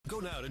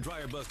now to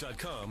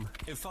DryerBuzz.com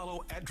and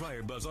follow at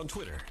DryerBuzz on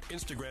Twitter,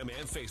 Instagram,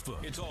 and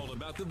Facebook. It's all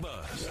about the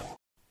buzz.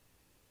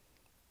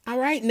 All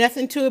right,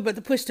 nothing to it but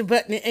to push the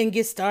button and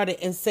get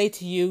started and say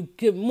to you,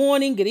 good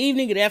morning, good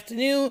evening, good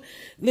afternoon.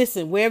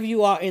 Listen, wherever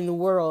you are in the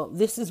world,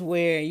 this is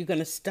where you're going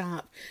to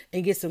stop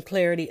and get some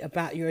clarity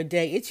about your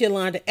day. It's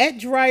Yolanda at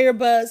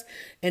DryerBuzz.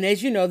 And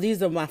as you know,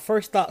 these are my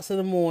first thoughts of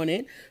the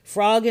morning.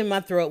 Frog in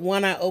my throat,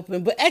 one eye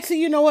open. But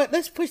actually, you know what?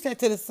 Let's push that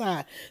to the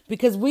side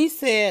because we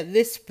said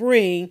this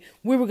spring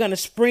we were going to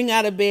spring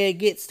out of bed,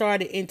 get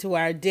started into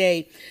our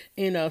day.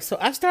 So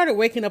I started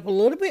waking up a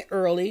little bit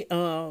early.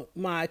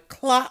 My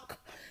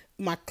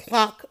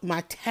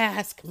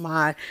task,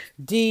 my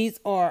deeds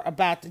are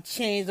about to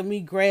change. Let me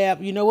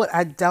grab, you know what?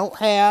 I don't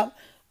have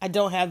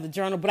the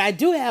journal, but I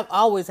do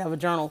always have a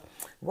journal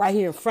right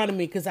here in front of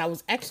me because I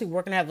was actually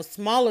working. I have a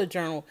smaller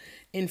journal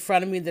in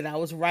front of me that I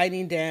was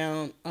writing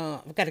down.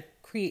 I've got to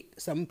create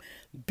some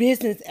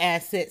business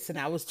assets and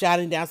I was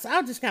jotting down. So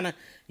I'll just kind of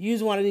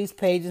use one of these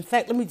pages. In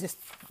fact, let me just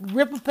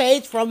rip a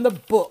page from the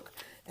book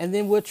and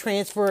then we'll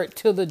transfer it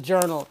to the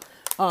journal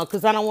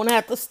because I don't want to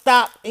have to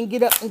stop and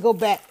get up and go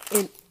back.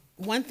 And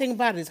one thing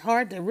about it, it's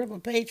hard to rip a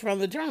page from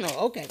the journal.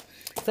 Okay,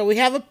 so we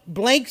have a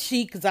blank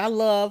sheet because I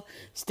love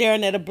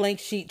staring at a blank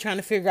sheet, trying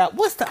to figure out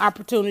what's the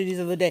opportunities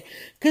of the day.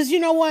 Because you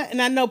know what?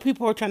 And I know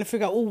people are trying to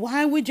figure out, well,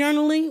 why are we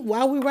journaling?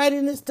 Why are we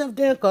writing this stuff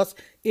down? Because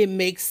it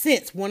makes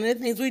sense. One of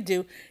the things we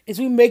do is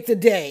we make the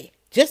day.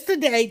 Just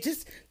today,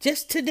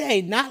 just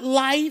today, not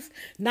life,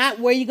 not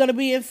where you're going to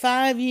be in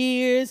 5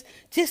 years,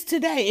 just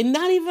today, and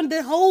not even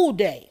the whole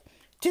day.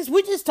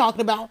 We're just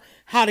talking about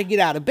how to get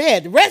out of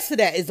bed. The rest of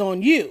that is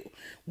on you.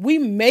 We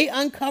may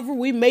uncover,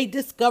 we may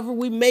discover,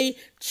 we may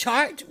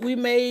chart, we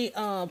may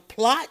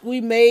plot, we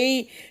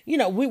may,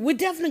 we're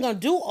definitely going to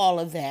do all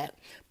of that.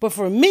 But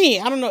for me,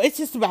 I don't know, it's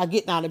just about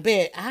getting out of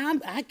bed.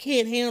 I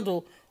can't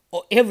handle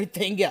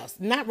everything else.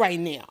 Not right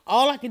now.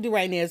 All I can do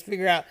right now is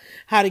figure out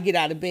how to get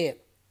out of bed.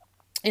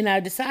 And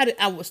I decided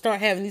I would start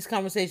having these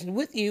conversations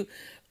with you,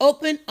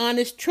 open,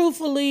 honest,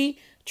 truthfully,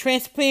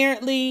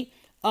 transparently,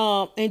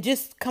 and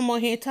just come on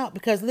here and talk.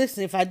 Because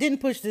listen, if I didn't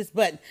push this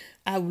button,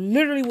 I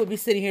literally would be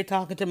sitting here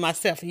talking to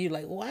myself. And you're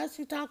like, why is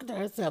she talking to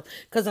herself?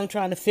 Because I'm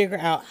trying to figure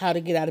out how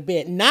to get out of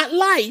bed. Not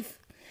life,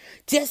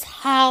 just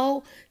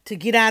how to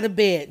get out of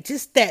bed.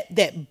 Just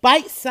that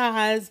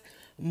bite-sized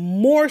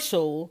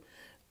morsel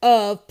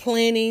of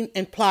planning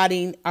and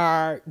plotting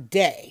our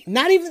day.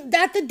 Not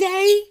the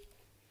day.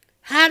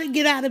 How to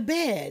get out of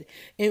bed.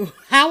 And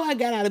how I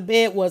got out of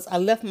bed was I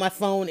left my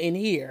phone in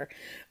here.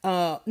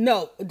 I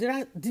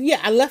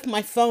left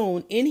my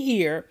phone in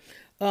here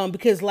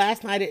because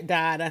last night it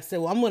died. I said,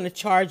 well, I'm going to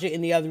charge it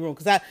in the other room.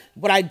 Because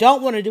what I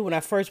don't want to do when I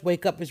first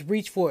wake up is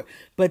reach for it.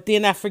 But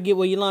then I forget,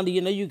 well, Yolanda,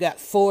 you got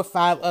 4 or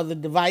 5 other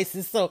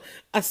devices. So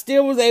I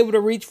still was able to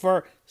reach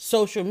for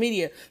social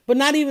media, but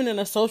not even in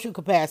a social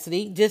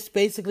capacity, just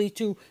basically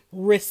to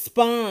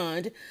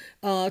respond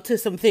to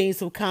some things,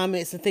 some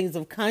comments and things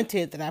of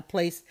content that I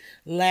placed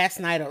last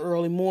night or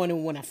early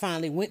morning when I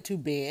finally went to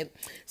bed.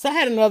 So I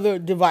had another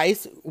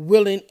device,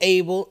 willing,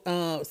 able,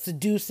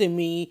 seducing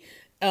me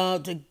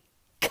to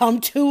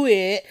come to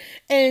it.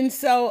 And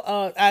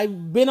so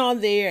I've been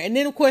on there. And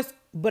then, of course,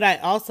 but I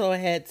also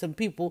had some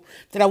people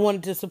that I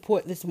wanted to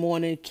support this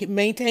morning, keep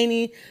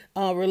maintaining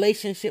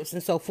relationships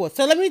and so forth.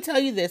 So let me tell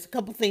you this, a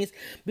couple things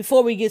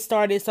before we get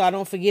started so I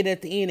don't forget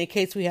at the end in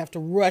case we have to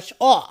rush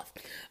off.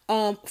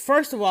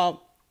 First of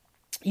all,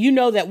 you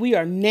know that we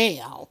are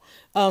now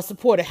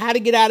supported. How to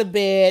Get Out of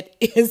Bed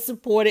is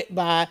supported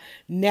by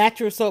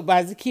Natural Soap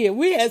by Zakia.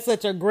 We had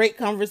such a great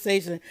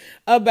conversation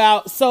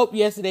about soap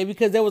yesterday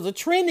because there was a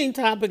trending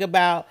topic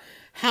about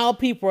how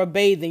people are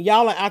bathing.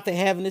 Y'all are out there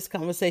having this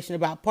conversation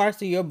about parts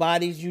of your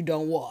bodies you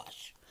don't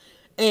wash.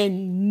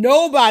 And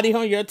nobody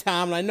on your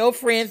timeline, no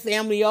friend,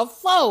 family, or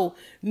foe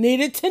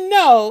needed to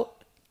know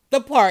the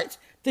parts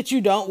that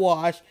you don't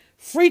wash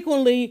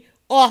frequently,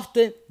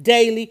 often,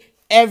 daily,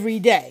 every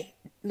day.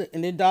 Look,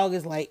 and the dog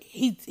is like,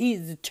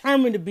 he's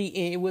determined to be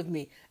in here with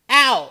me.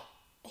 Ow!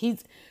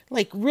 He's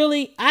like,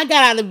 really? I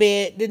got out of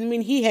bed. Didn't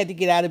mean he had to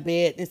get out of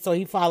bed. And so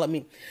he followed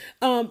me.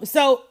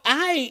 So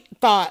I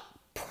thought,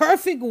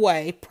 perfect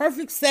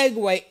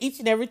segue each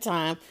and every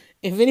time.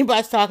 If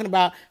anybody's talking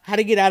about how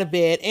to get out of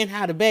bed and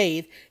how to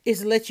bathe, is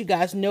to let you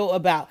guys know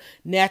about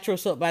Natural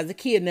Soap by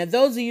Zakia. Now,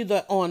 those of you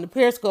that are on the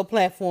Periscope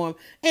platform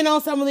and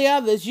on some of the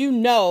others, you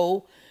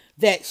know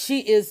that she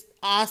is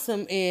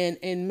awesome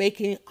in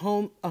making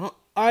home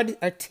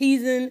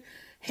artisan,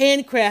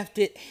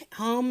 handcrafted,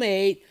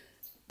 homemade,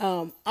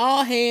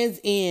 all hands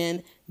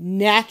in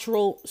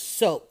natural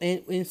soap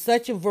and in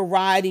such a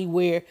variety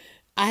where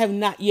I have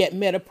not yet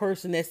met a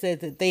person that says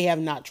that they have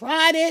not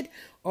tried it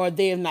or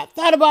they have not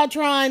thought about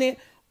trying it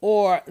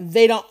or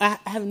they don't.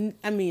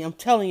 I'm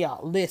telling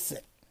y'all, listen,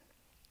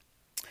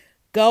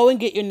 go and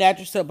get your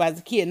Natural Soap by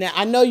Zakia. Now,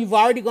 I know you've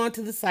already gone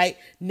to the site,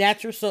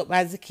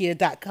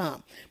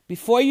 naturalsoapbyzakia.com.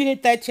 Before you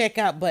hit that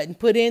checkout button,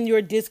 put in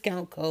your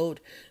discount code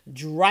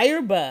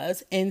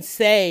DryerBuzz and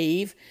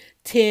save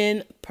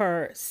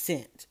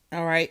 10%.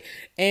 All right.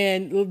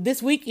 And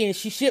this weekend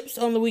she ships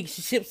on the week.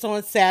 She ships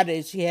on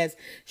Saturday. She has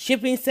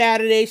shipping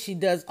Saturday. She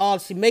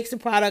makes the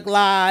product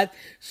live.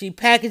 She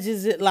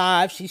packages it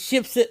live. She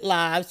ships it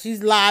live.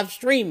 She's live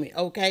streaming.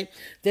 Okay.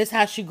 That's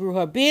how she grew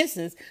her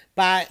business,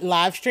 by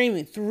live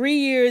streaming. 3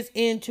 years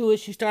into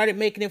it, she started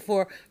making it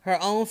for her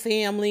own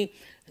family.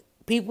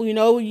 People,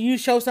 you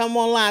show something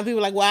online, people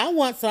are like, well, I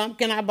want some.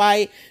 Can I buy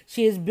it?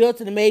 She has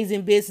built an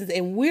amazing business,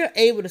 and we're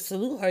able to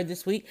salute her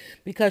this week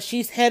because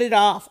she's headed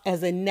off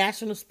as a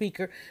national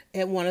speaker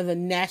at one of the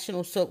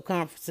national soap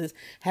conferences,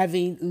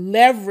 having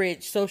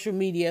leveraged social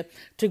media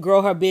to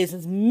grow her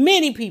business.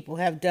 Many people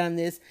have done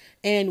this,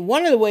 and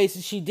one of the ways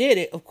that she did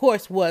it, of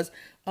course, was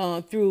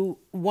through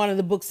one of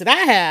the books that I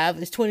have,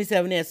 is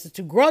 27 Answers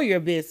to Grow Your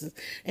Business.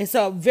 And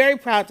so I'm very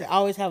proud to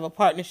always have a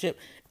partnership,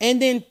 and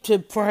then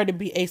for her to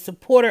be a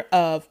supporter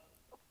of,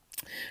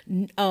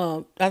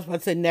 I was about to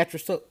say natural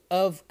soap,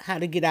 of How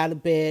to Get Out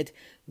of Bed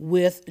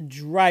with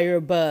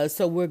Dryer Buzz.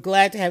 So we're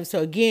glad to have it.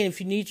 So again,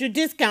 if you need your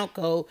discount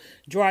code,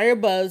 Dryer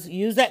Buzz,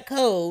 use that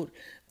code.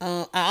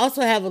 I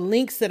also have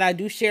links that I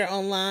do share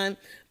online,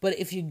 but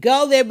if you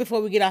go there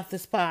before we get off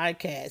this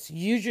podcast,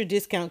 use your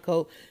discount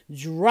code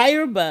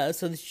Dryer Buzz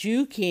so that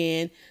you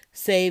can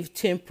save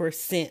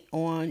 10%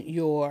 on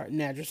your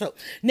natural soap.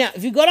 Now,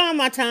 if you go down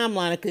my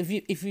timeline,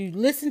 if you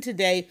listen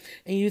today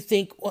and you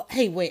think, well,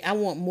 hey, wait, I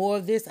want more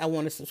of this. I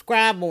want to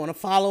subscribe. I want to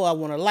follow. I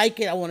want to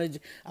like it. I want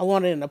it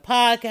in a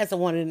podcast. I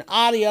want it in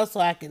audio so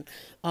I can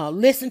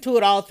listen to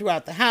it all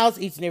throughout the house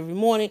each and every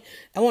morning.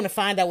 I want to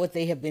find out what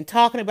they have been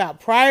talking about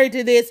prior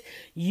to this.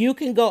 You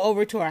can go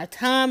over to our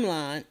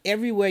timeline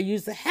everywhere.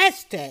 Use the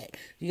hashtag.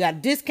 You got a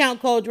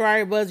discount code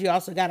Dryer Buzz. You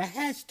also got a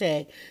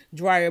hashtag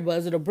Dryer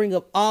Buzz. It'll bring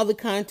up all the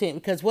content,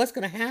 because what's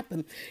going to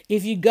happen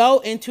if you go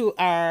into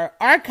our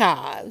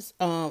archives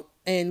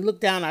and look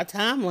down our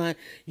timeline,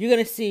 you're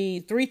going to see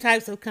 3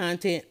 types of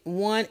content.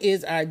 One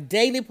is our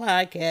daily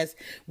podcast,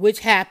 which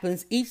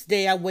happens each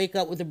day. I wake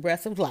up with a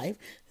breath of life.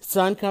 The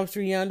sun comes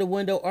through yonder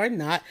window or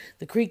not.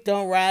 The creek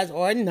don't rise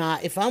or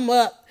not. If I'm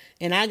up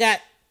and I got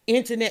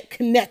internet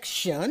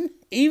connection,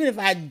 even if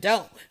I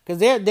don't, because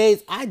there are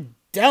days I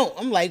don't.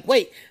 I'm like,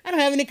 wait, I don't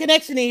have any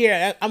connection in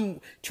here. I'm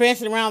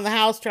trancing around the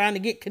house trying to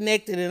get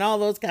connected and all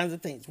those kinds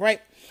of things,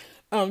 right?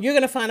 You're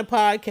going to find a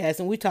podcast,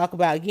 and we talk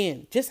about,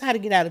 again, just how to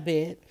get out of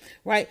bed,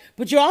 right?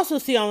 But you also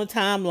see on the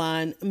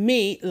timeline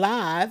me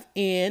live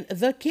in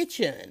the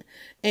kitchen.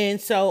 And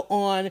so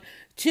on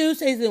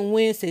Tuesdays and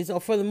Wednesdays,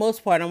 or for the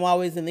most part, I'm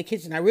always in the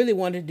kitchen. I really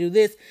wanted to do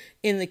this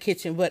in the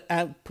kitchen, but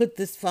I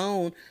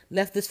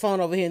left this phone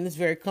over here in this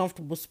very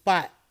comfortable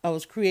spot. I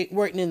was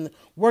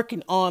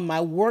working on my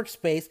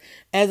workspace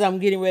as I'm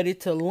getting ready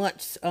to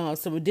launch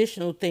some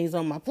additional things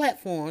on my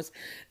platforms.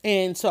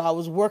 And so I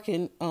was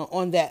working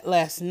on that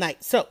last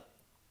night. So,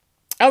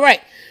 all right.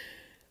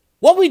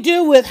 What we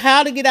do with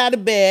How to Get Out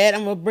of Bed,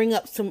 I'm going to bring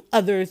up some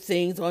other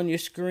things on your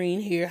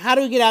screen here. How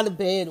do we get out of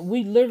bed?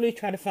 We literally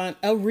try to find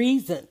a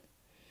reason,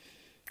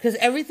 because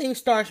everything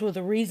starts with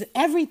a reason.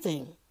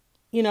 Everything.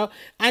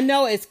 I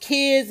know as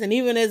kids and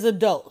even as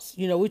adults,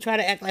 we try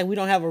to act like we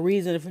don't have a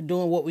reason for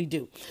doing what we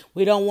do.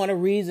 We don't want a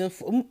reason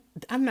for,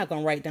 I'm not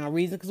going to write down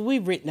reasons, because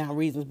we've written down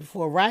reasons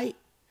before, right?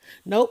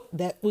 Nope,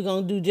 that we're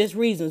going to do just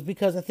reasons,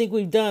 because I think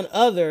we've done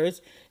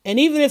others. And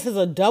even if it's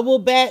a double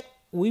bet,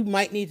 we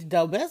might need to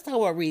double bet. Let's talk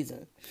about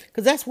reason,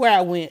 because that's where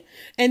I went.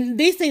 And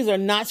these things are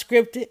not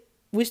scripted.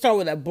 We start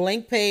with a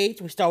blank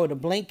page. We start with a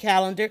blank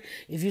calendar.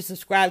 If you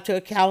subscribe to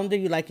a calendar,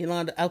 you're like,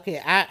 Yolanda, okay,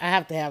 I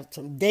have to have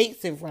some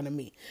dates in front of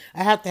me.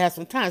 I have to have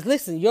some times.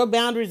 Listen, your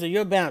boundaries are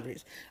your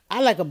boundaries. I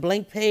like a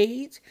blank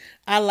page.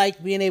 I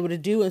like being able to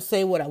do and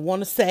say what I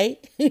want to say.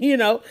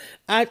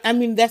 I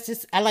mean, that's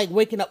just, I like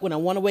waking up when I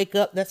want to wake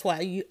up. That's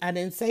why I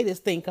didn't say this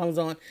thing comes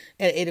on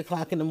at 8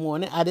 o'clock in the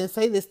morning. I didn't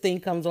say this thing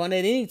comes on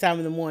at any time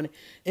in the morning.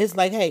 It's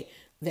like, hey,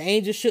 the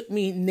angel shook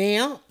me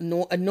now,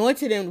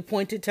 anointed and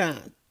appointed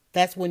time.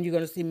 That's when you're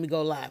going to see me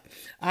go live.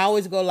 I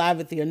always go live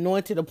at the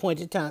anointed,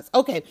 appointed times.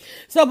 Okay,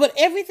 so, but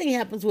everything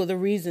happens with a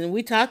reason.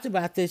 We talked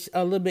about this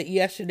a little bit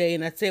yesterday,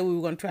 and I said we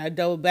were going to try to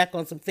double back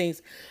on some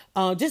things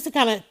just to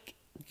kind of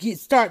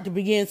start to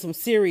begin some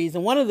series.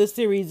 And one of the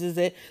series is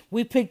that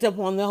we picked up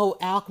on the whole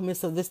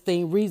alchemist of this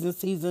thing, reason,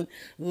 season,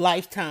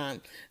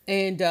 lifetime.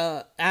 And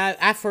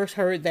I first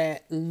heard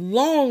that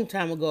long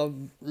time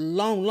ago,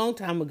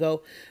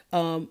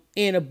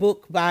 in a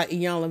book by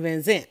Iyanla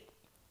Vanzant.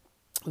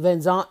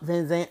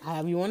 Vanzant,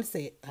 however you want to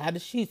say it. How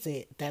does she say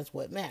it? That's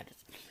what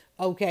matters.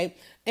 Okay.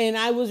 And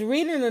I was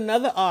reading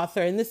another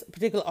author, and this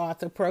particular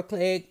author, Pearl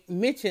Clegg,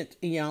 mentioned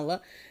Iyanla.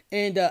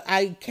 And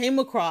I came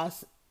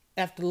across,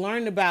 after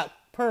learning about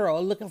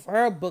Pearl, looking for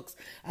her books,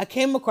 I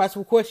came across,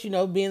 of course,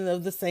 being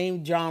of the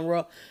same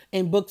genre,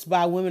 and books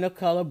by women of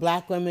color,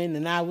 Black women,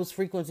 and I was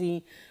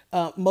frequenting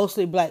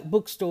mostly Black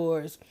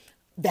bookstores.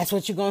 That's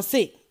what you're going to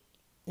see.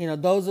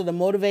 Those are the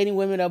motivating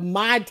women of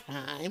my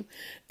time.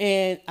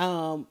 And,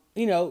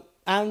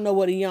 I don't know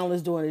what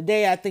Iyanla's doing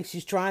today. I think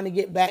she's trying to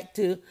get back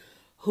to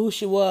who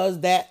she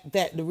was, that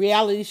the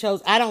reality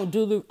shows.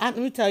 Let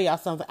me tell y'all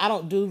something. I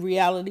don't do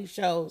reality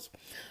shows.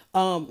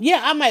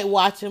 Yeah, I might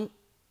watch them.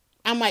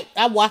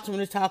 I watch them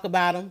to talk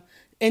about them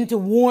and to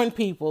warn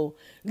people.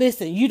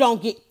 Listen, you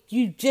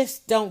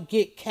just don't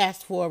get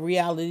cast for a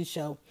reality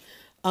show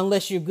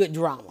unless you're good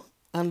drama.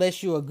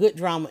 Unless you're a good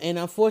drama. And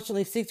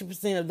unfortunately,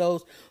 60% of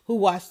those who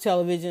watch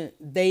television,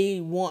 they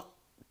want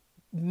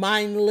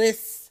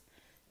mindless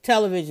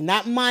television,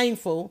 not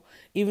mindful,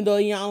 even though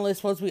y'all is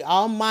supposed to be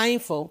all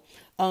mindful.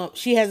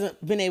 She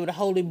hasn't been able to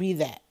wholly be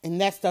that.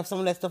 And that stuff, some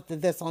of that stuff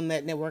that's on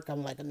that network,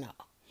 I'm like,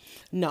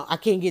 no, I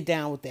can't get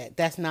down with that.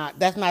 That's not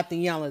the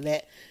Yana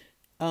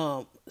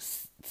that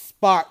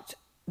sparked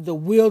the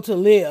will to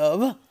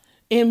live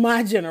in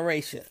my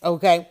generation.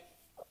 Okay.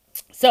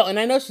 So, and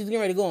I know she's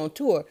getting ready to go on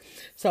tour.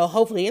 So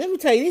hopefully, and let me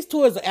tell you, these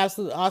tours are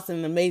absolutely awesome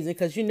and amazing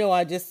because,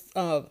 I just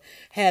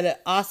had an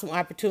awesome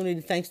opportunity,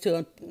 thanks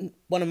to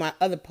one of my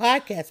other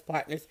podcast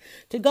partners,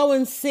 to go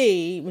and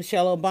see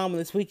Michelle Obama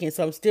this weekend.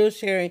 So I'm still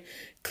sharing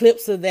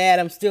clips of that.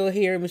 I'm still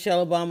hearing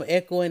Michelle Obama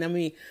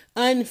echoing,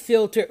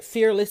 unfiltered,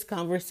 fearless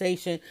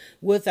conversation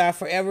with our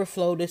forever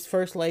FLOTUS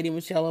First Lady,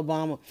 Michelle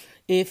Obama.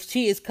 If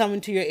she is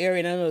coming to your area,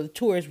 and I know the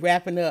tour is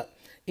wrapping up,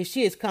 if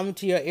she is coming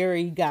to your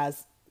area, you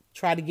guys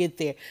try to get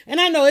there.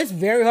 And I know it's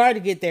very hard to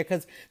get there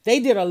because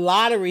they did a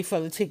lottery for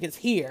the tickets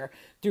here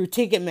through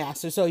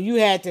Ticketmaster. So you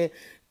had to,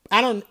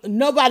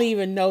 nobody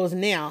even knows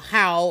now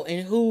how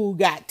and who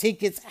got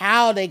tickets,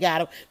 how they got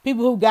them.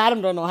 People who got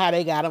them don't know how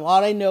they got them. All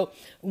they know,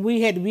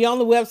 we had to be on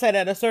the website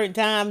at a certain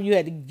time. You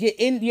had to get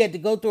in, you had to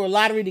go through a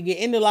lottery to get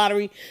in the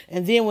lottery.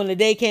 And then when the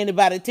day came to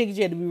buy the tickets,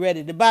 you had to be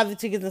ready to buy the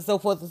tickets and so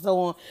forth and so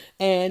on.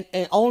 And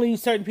only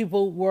certain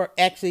people were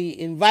actually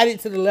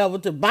invited to the level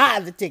to buy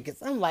the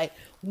tickets. I'm like,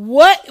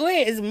 what?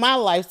 Where is my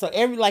life? So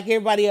like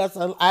everybody else,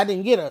 I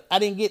didn't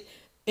get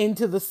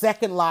into the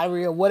second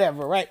lottery or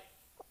whatever, right?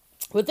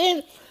 But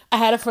then I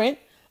had a friend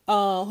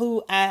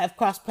who I have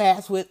crossed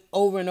paths with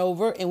over and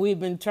over, and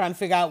we've been trying to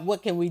figure out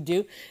what can we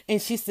do.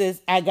 And she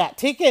says, I got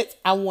tickets.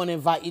 I want to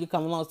invite you to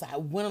come along. So I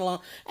went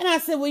along, and I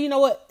said, well, you know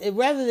what?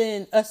 Rather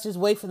than us just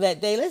wait for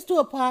that day, let's do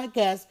a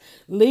podcast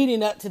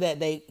leading up to that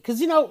day. Because,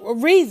 a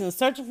reason,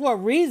 searching for a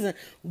reason.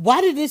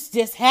 Why did this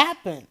just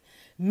happen?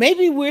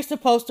 Maybe we're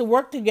supposed to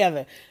work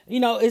together.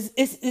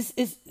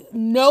 It's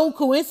no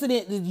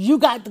coincidence that you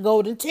got the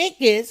golden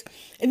tickets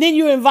and then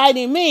you're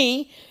inviting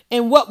me,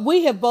 and what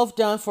we have both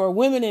done for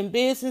women in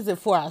business and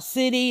for our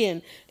city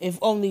and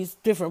if on these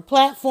different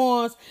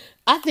platforms.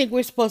 I think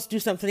we're supposed to do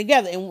something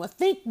together. And I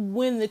think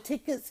when the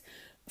tickets,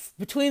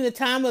 between the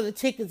time of the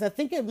tickets, I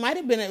think it might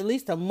have been at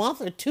least a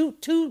month or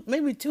two,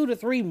 maybe 2 to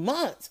 3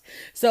 months.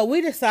 So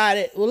we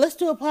decided, well, let's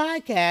do a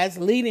podcast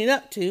leading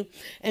up to,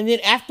 and then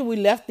after we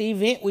left the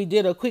event, we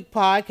did a quick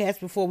podcast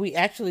before we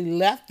actually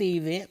left the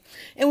event.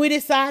 And we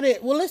decided,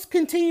 well, let's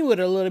continue it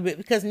a little bit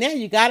because now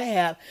you got to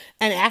have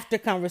an after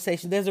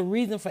conversation. There's a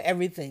reason for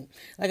everything.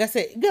 Like I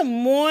said, good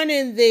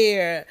morning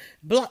there,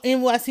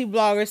 NYC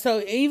bloggers.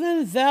 So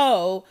even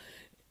though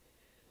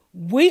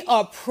we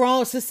are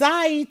prone,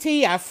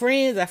 society, our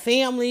friends, our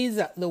families,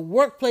 the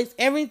workplace,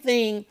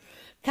 everything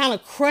kind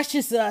of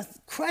crushes us,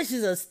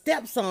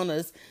 steps on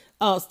us,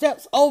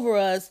 steps over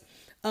us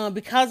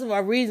because of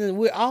our reasons.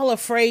 We're all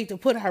afraid to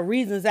put our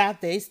reasons out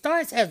there. It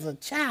starts as a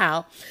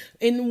child.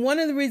 And one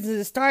of the reasons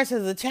it starts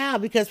as a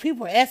child, because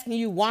people are asking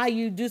you why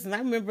you do something.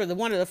 I remember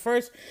one of the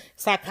first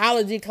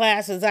psychology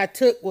classes I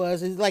took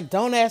was, it's like,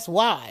 don't ask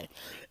why.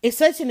 It's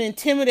such an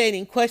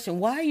intimidating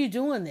question. Why are you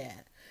doing that?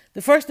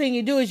 The first thing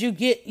you do is you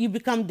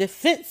become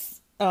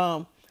defensive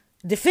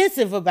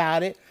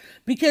about it,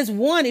 because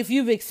one, if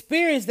you've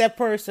experienced that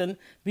person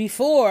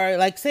before,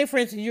 like say for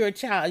instance you're a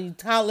child, your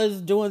toddler's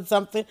doing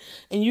something,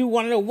 and you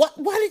want to know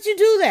why did you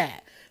do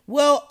that?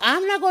 Well,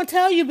 I'm not going to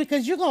tell you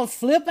because you're going to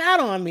flip out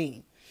on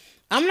me.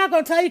 I'm not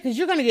going to tell you because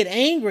you're going to get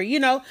angry.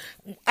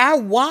 Our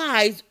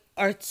whys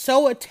are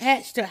so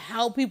attached to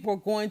how people are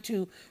going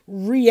to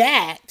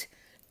react,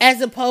 as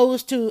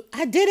opposed to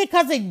I did it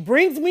because it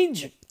brings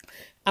me.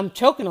 I'm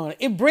choking on it.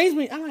 It brings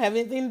me, I don't have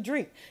anything to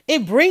drink.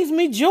 It brings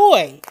me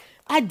joy.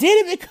 I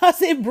did it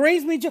because it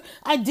brings me joy.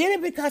 I did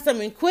it because I'm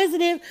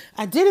inquisitive.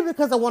 I did it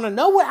because I wanted to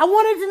know what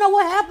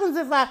happens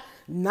if I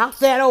knock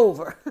that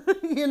over.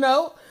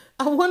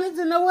 I wanted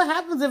to know what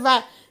happens if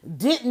I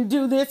didn't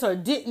do this or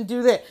didn't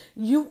do that.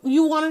 You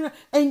want to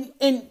know,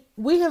 and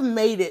we have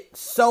made it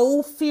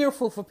so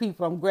fearful for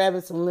people. I'm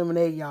grabbing some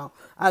lemonade, y'all.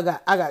 I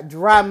got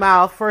dry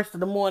mouth, first of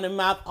the morning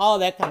mouth, all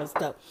that kind of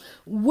stuff.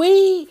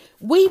 We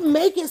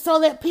make it so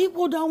that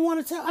people don't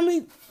want to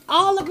tell.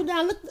 All up and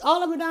down, look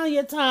all up and down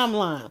your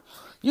timeline.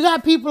 You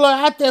got people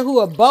out there who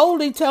are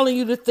boldly telling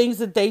you the things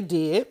that they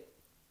did.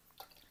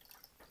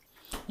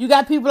 You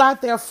got people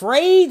out there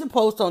afraid to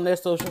post on their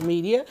social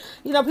media.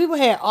 People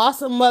had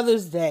awesome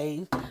Mother's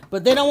Day,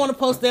 but they don't want to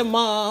post their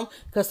mom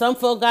because some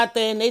folk out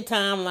there in their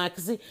timeline,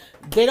 because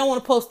they don't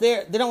want to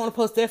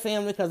post their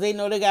family because they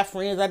know they got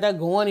friends out there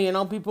going in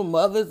on people's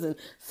mothers and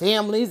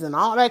families and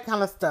all that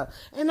kind of stuff.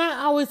 And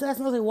I always ask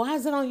myself, why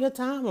is it on your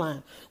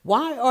timeline?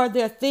 Why are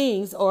there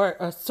things or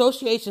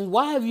associations?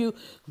 Why have you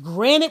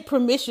granted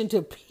permission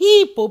to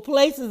people,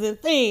 places, and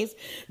things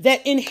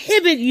that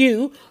inhibit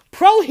you,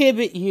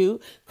 prohibit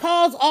you,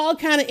 cause all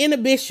kind of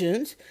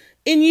inhibitions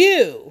in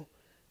you?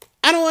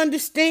 I don't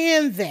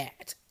understand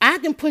that. I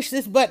can push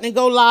this button and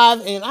go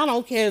live, and I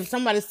don't care if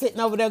somebody's sitting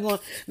over there going,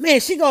 man,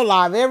 she go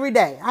live every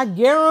day. I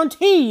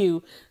guarantee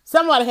you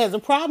somebody has a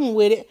problem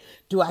with it.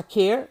 Do I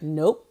care?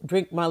 Nope.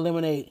 Drink my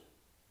lemonade.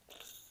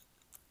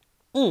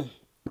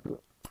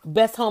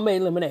 Best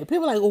homemade lemonade.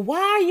 People are like,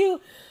 well,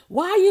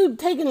 why are you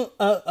taking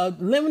a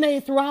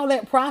lemonade through all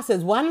that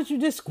process? Why don't you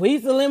just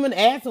squeeze the lemon,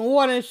 add some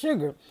water and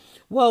sugar?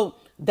 Well,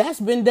 that's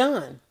been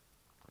done.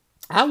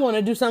 I want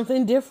to do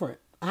something different.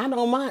 I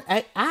don't mind.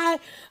 I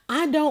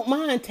don't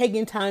mind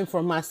taking time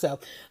for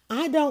myself.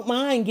 I don't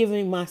mind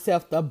giving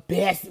myself the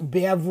best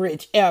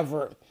beverage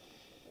ever.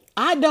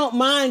 I don't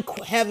mind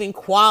having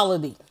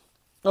quality.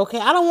 Okay,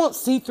 I don't want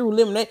see-through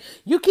lemonade.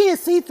 You can't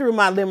see through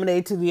my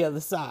lemonade to the other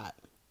side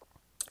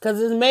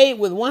because it's made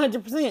with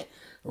 100%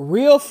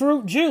 real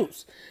fruit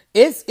juice.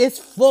 It's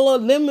full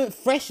of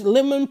fresh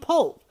lemon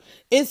pulp.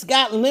 It's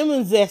got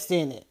lemon zest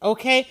in it.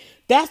 Okay,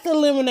 that's the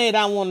lemonade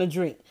I want to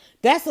drink.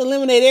 That's the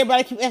lemonade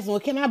everybody keeps asking,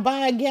 well, can I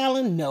buy a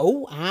gallon?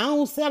 No, I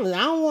don't sell it. I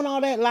don't want all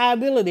that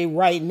liability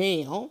right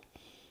now.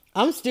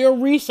 I'm still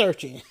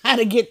researching how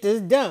to get this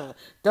done.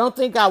 Don't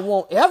think I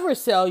won't ever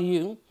sell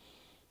you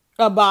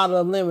a bottle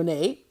of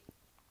lemonade,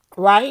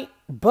 right?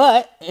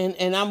 But,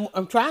 and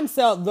I'm trying to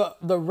sell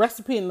the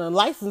recipe and the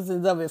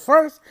licenses of it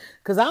first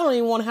because I don't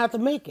even want to have to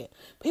make it.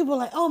 People are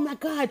like, oh my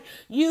God,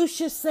 you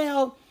should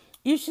sell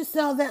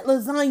that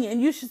lasagna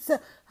and you should sell...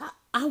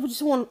 I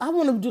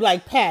want to do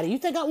like Patty. You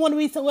think I want to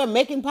be somewhere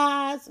making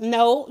pies?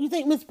 No. You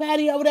think Miss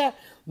Patty over there,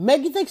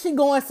 you think she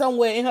going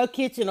somewhere in her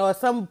kitchen or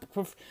some,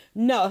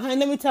 no, honey,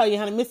 let me tell you,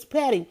 honey, Miss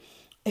Patty,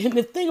 and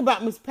the thing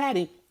about Miss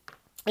Patty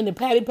and the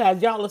Patty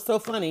Pies, y'all are so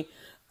funny.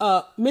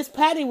 Miss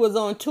Patty was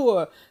on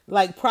tour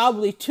like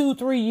probably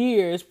 2-3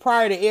 years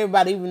prior to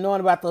everybody even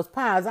knowing about those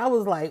pies. I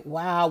was like,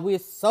 wow, we're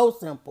so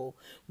simple.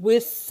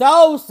 We're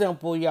so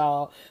simple,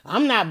 y'all.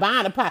 I'm not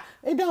buying a pie.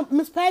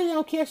 Miss Patty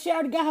don't care. She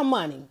already got her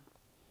money.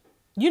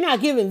 You're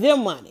not giving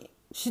them money.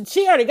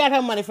 She already got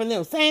her money from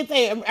them. Same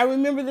thing. I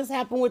remember this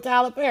happened with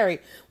Tyler Perry.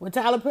 When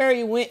Tyler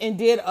Perry went and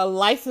did a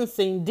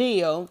licensing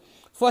deal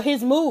for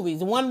his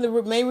movies. One of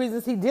the main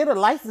reasons he did a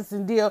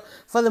licensing deal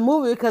for the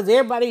movie because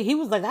he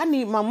was like, I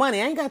need my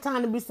money. I ain't got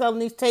time to be selling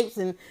these tapes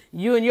and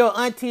you and your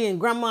auntie and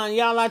grandma and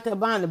y'all out there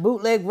buying the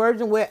bootleg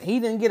version where he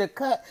didn't get a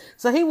cut.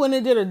 So he went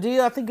and did a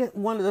deal. I think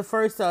one of the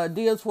first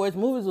deals for his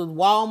movies was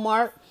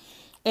Walmart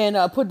and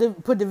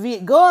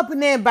go up in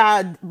there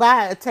and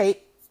buy a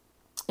tape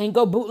and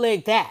go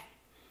bootleg that,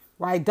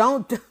 right?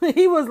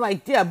 He was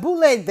like, yeah,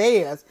 bootleg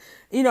theirs,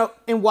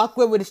 and walk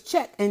away with his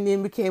check and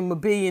then became a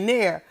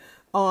billionaire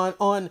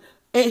and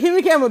he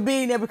became a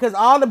billionaire because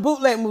all the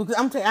bootleg movies,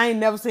 I'm telling you, I ain't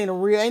never seen a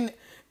real,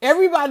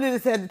 everybody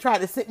that's had to try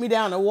to sit me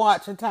down and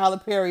watch a Tyler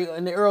Perry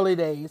in the early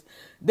days,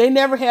 they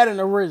never had an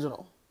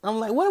original. I'm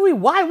like,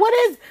 why? What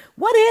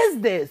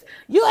is this?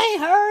 You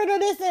ain't heard of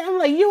this? I'm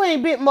like, you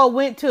ain't bit more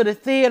went to the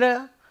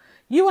theater.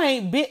 You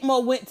ain't bit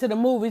more went to the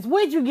movies.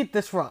 Where'd you get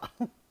this from?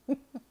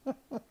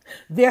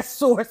 Their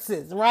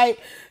sources, right?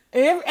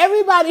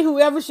 Everybody who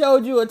ever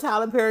showed you a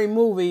Tyler Perry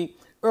movie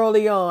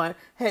early on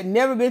had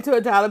never been to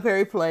a Tyler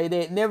Perry play.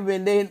 They had never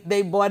been.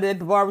 They bought it at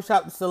the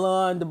barbershop, the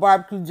salon, the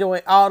barbecue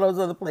joint, all those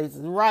other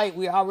places, right?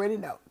 We already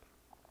know.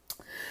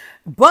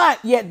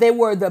 But yet they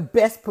were the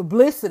best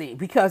publicity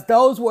because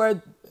those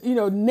were,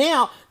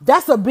 now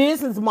that's a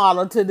business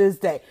model to this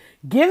day.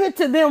 Give it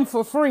to them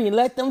for free and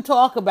let them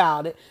talk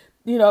about it.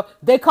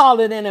 They call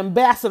it an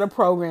ambassador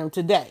program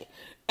today.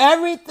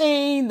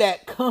 Everything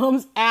that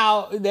comes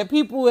out that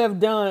people have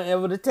done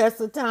over the test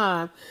of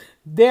time,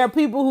 there are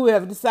people who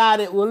have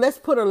decided, well, let's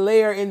put a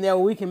layer in there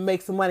where we can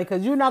make some money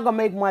because you're not going to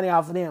make money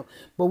off of them.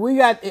 But we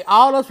got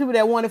all those people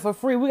that want it for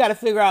free. We got to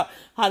figure out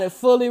how to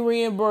fully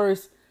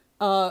reimburse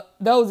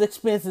those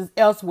expenses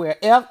elsewhere.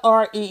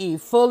 FREE,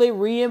 fully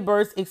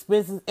reimburse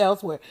expenses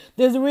elsewhere.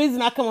 There's a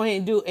reason I come on here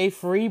and do a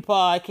free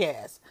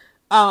podcast.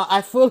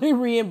 I fully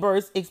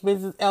reimburse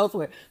expenses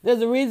elsewhere.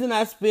 There's a reason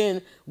I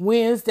spend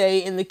Wednesday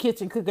in the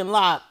kitchen cooking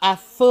live. I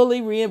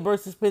fully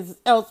reimburse expenses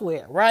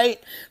elsewhere,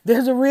 right?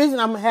 There's a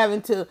reason I'm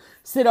having to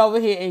sit over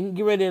here and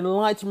get ready to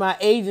launch my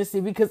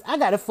agency because I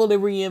got to fully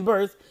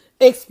reimburse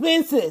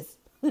expenses.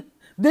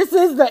 This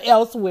is the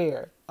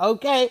elsewhere,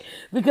 okay?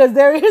 Because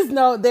there is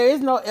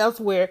no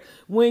elsewhere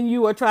when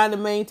you are trying to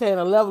maintain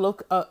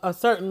a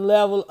certain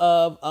level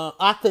of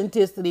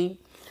authenticity,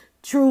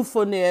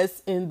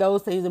 truthfulness, and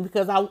those things, and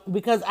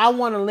because I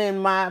want to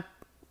lend my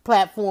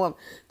platform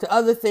to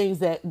other things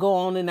that go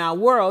on in our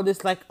world.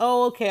 It's like,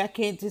 oh, okay, I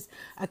can't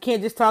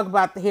just talk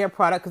about the hair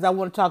product because I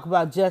want to talk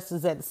about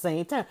justice at the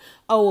same time.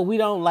 Oh, well, we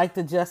don't like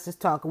the justice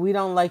talk. We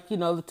don't like,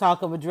 the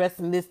talk of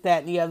addressing this, that,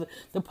 and the other,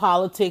 the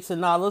politics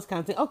and all those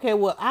kinds of things. Okay,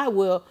 well, I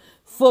will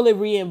fully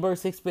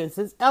reimburse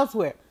expenses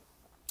elsewhere.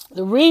 There's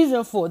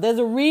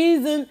a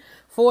reason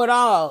for it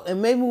all.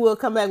 And maybe we'll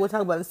come back, we'll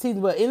talk about the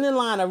season, but in the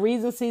line, a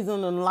reason,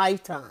 season, and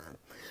lifetime.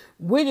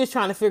 We're just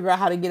trying to figure out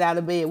how to get out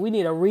of bed. We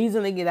need a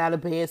reason to get out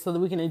of bed so that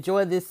we can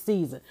enjoy this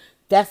season.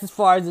 That's as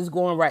far as it's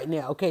going right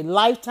now. Okay,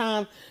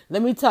 lifetime,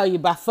 let me tell you,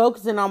 by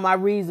focusing on my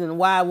reason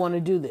why I want to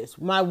do this,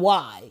 my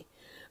why,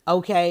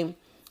 okay,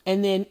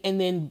 and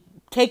then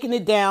taking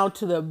it down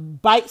to the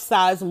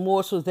bite-sized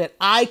morsels that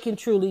I can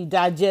truly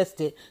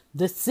digest it,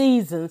 the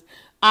seasons,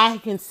 I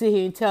can sit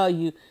here and tell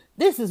you,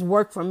 this has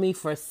worked for me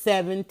for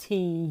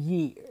 17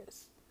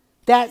 years.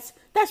 That's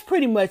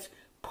pretty much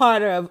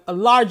a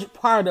large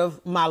part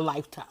of my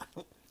lifetime.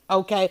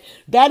 Okay.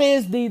 That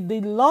is the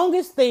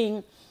longest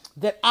thing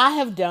that I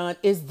have done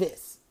is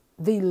this.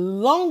 The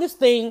longest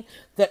thing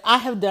that I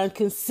have done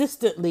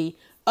consistently,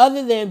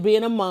 other than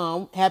being a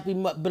mom, happy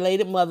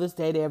belated Mother's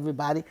Day to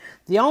everybody.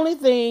 The only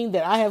thing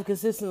that I have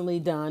consistently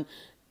done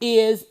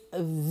is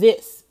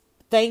this.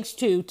 Thanks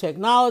to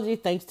technology,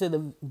 thanks to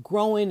the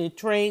growing and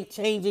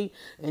changing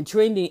and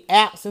trending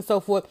apps and so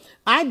forth.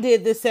 I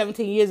did this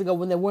 17 years ago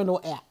when there were no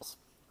apps.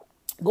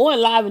 Going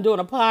live and doing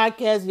a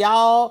podcast,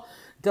 y'all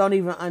don't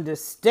even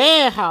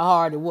understand how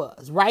hard it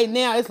was. Right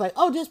now, it's like,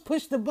 oh, just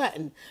push the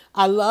button.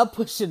 I love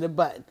pushing the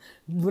button.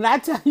 When I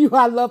tell you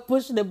I love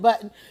pushing the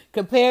button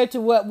compared to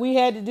what we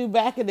had to do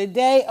back in the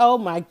day, oh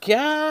my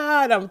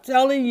God, I'm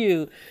telling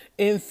you.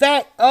 In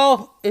fact,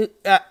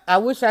 I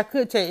wish I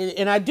could tell you,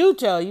 and I do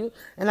tell you,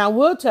 and I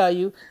will tell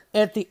you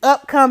at the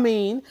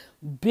upcoming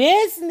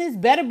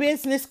Better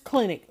Business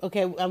Clinic.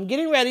 Okay, I'm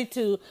getting ready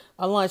to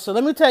launch. So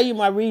let me tell you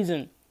my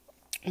reason.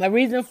 My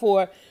reason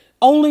for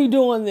only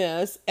doing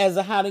this as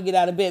a how to get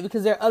out of bed,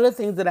 because there are other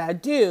things that I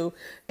do.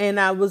 And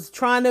I was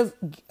trying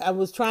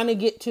to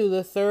get to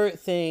the third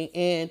thing,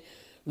 and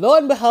lo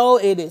and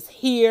behold, it is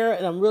here,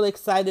 and I'm really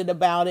excited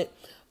about it.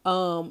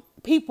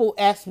 People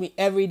ask me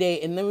every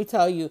day, and let me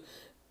tell you,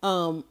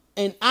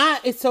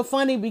 it's so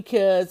funny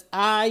because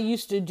I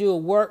used to do a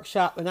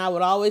workshop, and I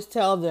would always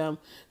tell them,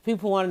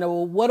 people want to know,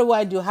 well, what do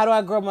I do? How do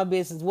I grow my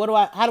business?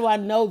 How do I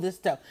know this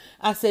stuff?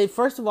 I said,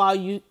 first of all,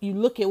 you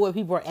look at what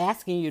people are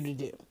asking you to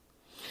do.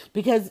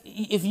 Because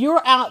if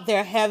you're out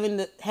there having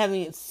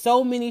it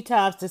so many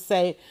times to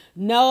say,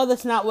 no,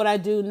 that's not what I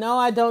do. No,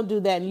 I don't do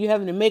that. And you're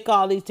having to make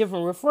all these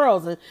different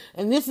referrals.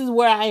 And this is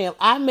where I am.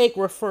 I make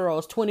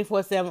referrals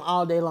 24/7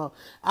 all day long.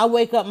 I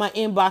wake up, my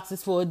inbox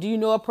is full. Do you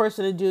know a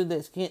person to do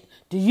this?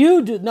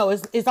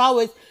 It's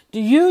always, do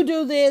you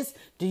do this?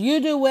 Do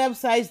you do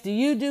websites? Do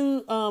you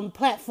do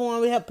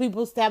platform? We have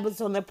people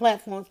established on their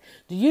platforms.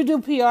 Do you do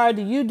PR?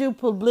 Do you do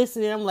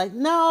publicity? And I'm like,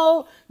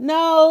 no.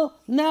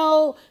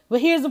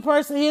 But here's a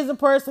person.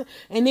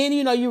 And then,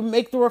 you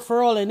make the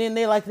referral, and then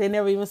they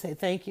never even say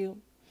thank you.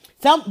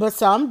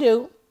 Some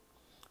do.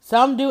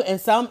 Some do, and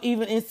some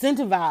even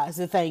incentivize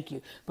to thank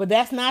you. But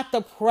that's not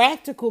the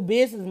practical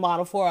business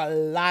model for a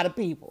lot of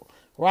people,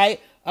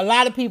 right? A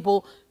lot of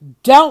people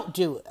don't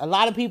do it. A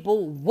lot of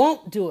people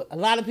won't do it. A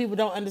lot of people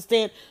don't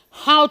understand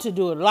how to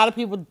do it. A lot of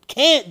people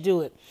can't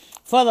do it.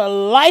 For the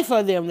life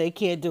of them, they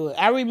can't do it.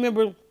 I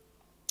remember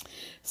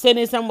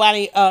sending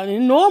somebody an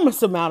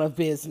enormous amount of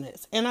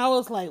business, and I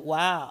was like,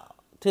 wow.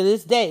 To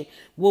this day,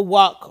 will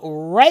walk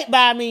right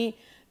by me,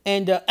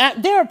 and there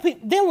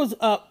was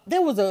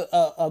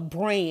a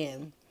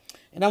brand,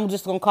 and I'm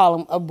just gonna call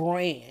them a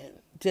brand,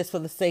 just for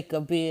the sake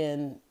of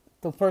being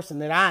the person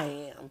that I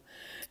am,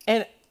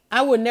 and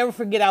I would never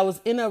forget. I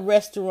was in a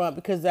restaurant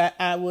because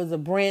I was a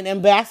brand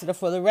ambassador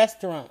for the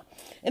restaurant,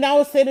 and I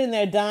was sitting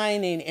there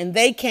dining, and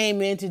they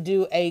came in to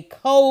do a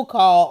cold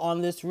call on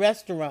this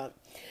restaurant.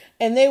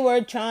 And they were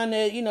trying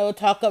to,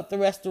 talk up the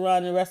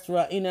restaurant,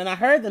 and I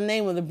heard the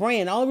name of the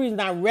brand. The only reason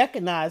I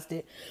recognized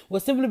it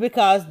was simply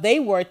because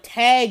they were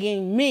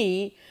tagging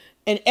me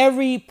in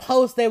every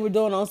post they were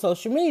doing on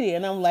social media.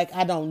 And I'm like,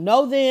 I don't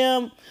know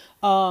them,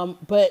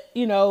 but,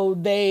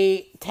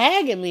 they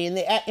tagging me,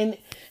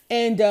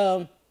 and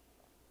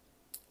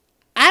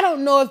I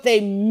don't know if they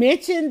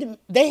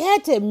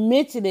had to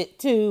mention it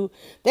to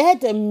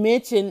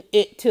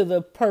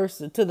the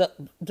person, to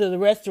the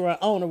restaurant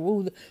owner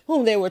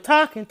whom they were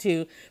talking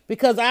to,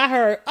 because I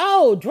heard,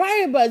 oh,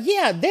 Dryer Buzz.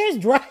 Yeah, there's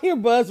Dryer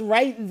Buzz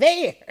right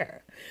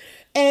there.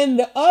 And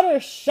the utter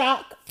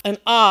shock and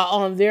awe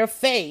on their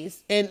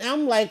face. And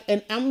I'm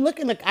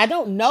looking like, I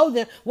don't know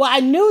them. Well,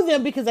 I knew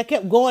them because I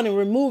kept going and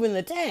removing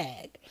the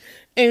tag.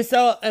 And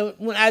so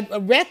when I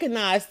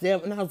recognized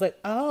them, and I was like,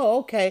 oh,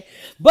 okay.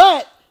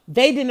 But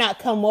they did not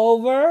come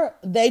over.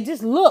 They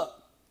just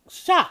looked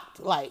shocked.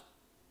 Like,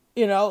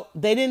 they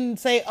didn't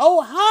say,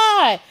 oh,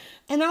 hi.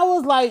 And I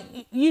was like,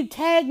 you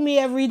tag me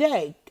every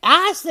day.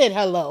 I said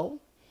hello.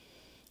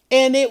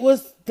 And it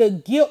was the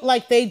guilt,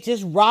 like they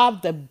just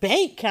robbed the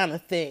bank kind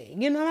of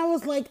thing. And I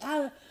was like,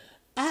 I'm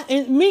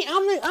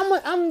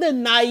the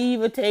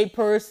naivete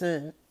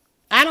person.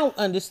 I don't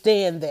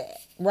understand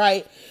that,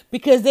 right?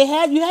 Because you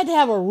had to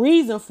have a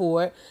reason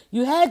for it.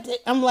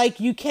 I'm like,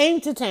 you came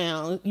to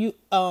town, you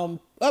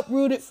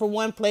uprooted from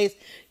one place,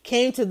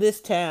 came to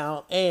this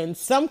town, and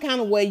some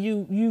kind of way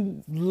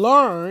you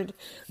learned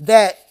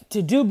that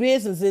to do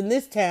business in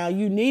this town,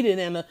 you needed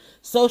an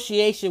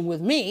association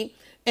with me,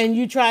 and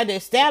you tried to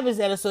establish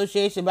that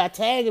association by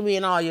tagging me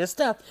and all your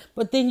stuff,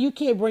 but then you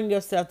can't bring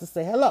yourself to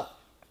say hello.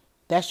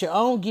 That's your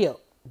own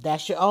guilt.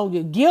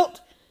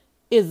 Guilt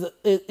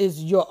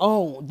is your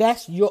own.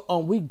 That's your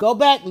own. We go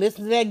back,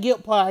 listen to that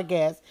guilt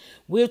podcast.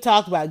 We've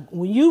talked about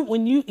when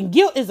you and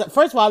guilt is,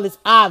 first of all, it's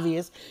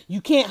obvious.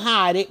 You can't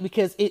hide it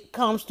because it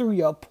comes through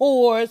your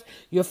pores,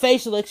 your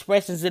facial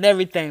expressions, and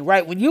everything.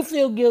 Right? When you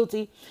feel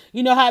guilty,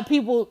 you know how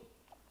people,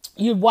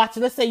 you watch,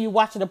 let's say you're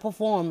watching a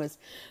performance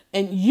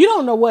and you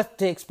don't know what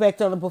to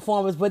expect on the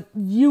performance, but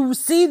you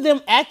see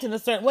them acting a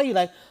certain way. You're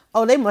like,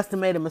 oh, they must have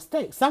made a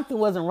mistake. Something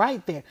wasn't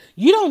right there.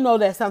 You don't know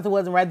that something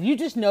wasn't right. You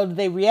just know that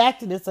they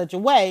reacted in such a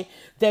way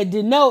that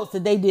denotes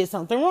that they did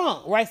something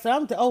wrong, right?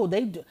 So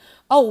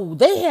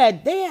they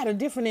had a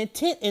different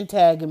intent in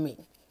tagging me.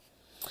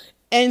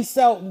 And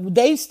so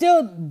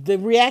the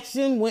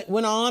reaction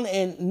went on,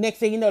 and next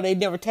thing you know, they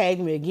never tagged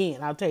me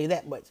again. I'll tell you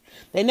that much.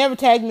 They never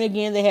tagged me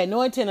again. They had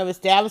no intent of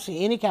establishing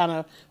any kind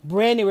of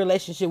branding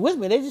relationship with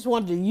me. They just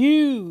wanted to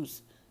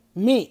use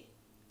me.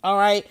 All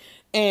right.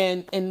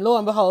 And lo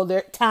and behold,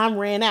 their time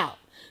ran out.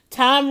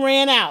 Time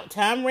ran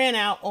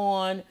out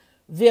on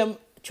them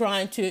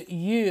trying to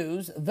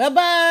use the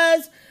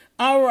buzz.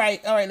 All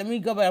right. Let me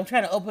go back. I'm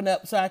trying to open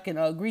up so I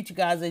can greet you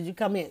guys as you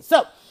come in.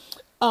 So,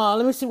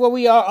 let me see where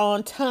we are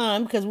on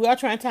time, because we are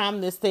trying to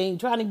time this thing,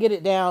 trying to get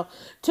it down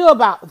to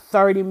about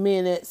 30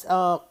 minutes.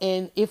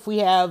 And if we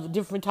have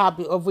different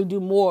topics, or if we do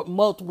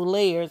multiple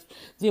layers,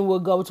 then we'll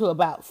go to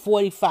about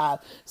 45.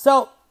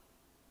 So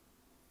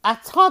I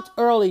talked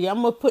earlier,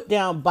 I'm going to put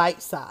down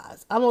bite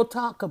size. I'm going to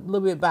talk a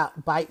little bit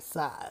about bite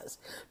size,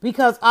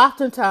 because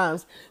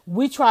oftentimes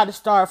we try to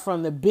start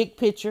from the big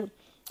picture.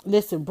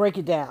 Listen, break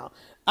it down.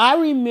 I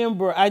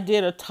remember I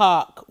did a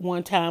talk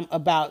one time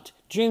about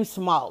dream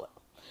smaller.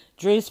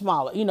 Dream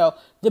smaller. You know,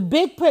 the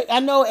big picture, I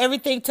know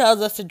everything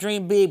tells us to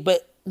dream big,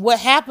 but what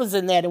happens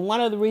in that, and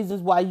one of the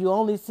reasons why you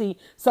only see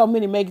so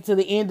many make it to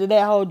the end of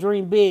that whole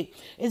dream big,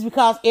 is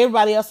because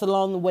everybody else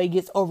along the way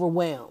gets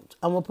overwhelmed.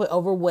 I'm going to put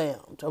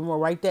overwhelmed. I'm going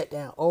to write that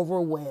down.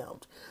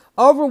 Overwhelmed.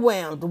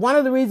 One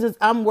of the reasons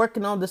I'm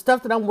working on the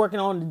stuff that I'm working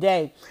on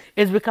today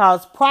is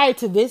because prior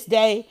to this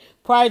day,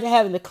 prior to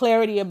having the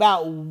clarity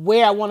about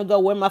where I want to go,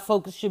 where my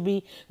focus should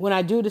be, when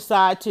I do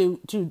decide to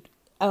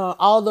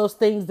all those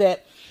things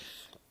that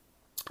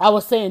I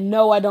was saying,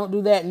 no, I don't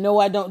do that. No,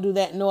 I don't do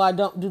that. No, I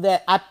don't do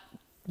that. I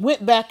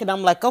went back and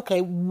I'm like,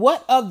 okay,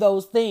 what of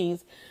those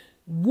things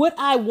would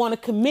I want to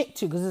commit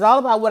to? Because it's all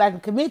about what I can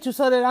commit to,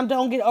 so that I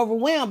don't get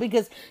overwhelmed.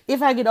 Because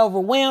if I get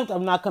overwhelmed,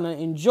 I'm not going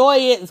to enjoy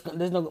it.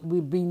 There's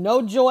will be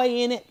no joy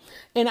in it.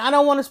 And I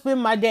don't want to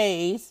spend my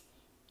days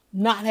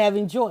not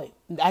having joy.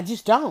 I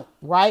just don't,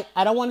 right?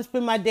 I don't want to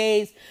spend my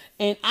days.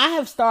 And I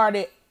have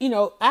started,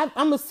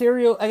 I'm a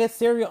serial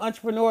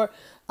entrepreneur.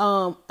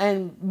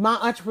 And my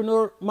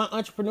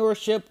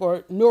entrepreneurship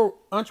or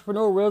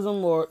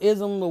entrepreneurism or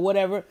ism or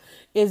whatever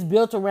is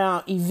built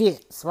around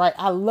events, right?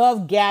 I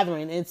love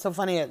gathering. It's so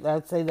funny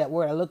I say that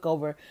word. I look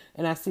over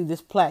and I see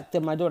this plaque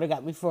that my daughter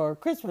got me for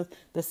Christmas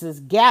that says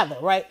gather,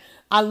 right?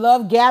 I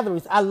love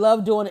gatherings. I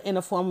love doing it in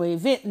a formal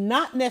event,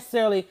 not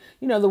necessarily,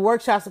 the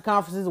workshops, the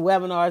conferences, the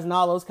webinars, and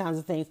all those kinds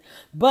of things,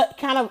 but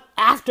kind of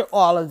after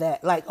all of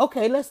that, like,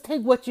 okay, let's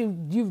take what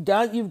you've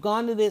done. You've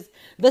gone to this.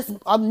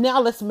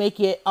 Let's make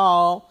it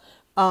all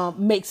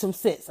make some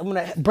sense. I'm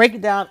going to break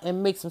it down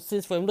and make some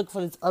sense for you. I'm looking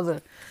for this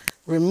other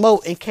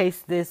remote in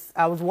case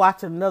I was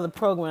watching another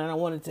program and I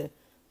wanted to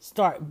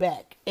start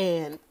back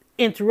and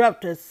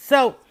interrupt us.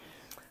 So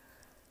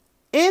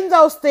in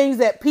those things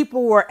that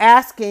people were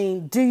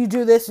asking, do you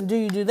do this and do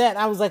you do that?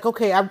 I was like,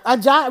 okay, I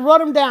wrote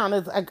them down.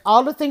 It's like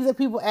all the things that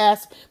people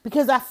ask,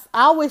 because I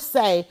always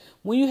say,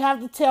 when you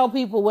have to tell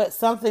people what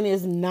something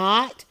is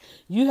not,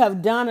 you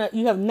have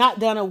not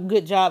done a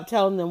good job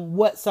telling them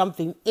what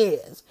something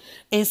is.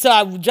 And so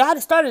I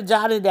started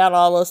jotting down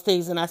all those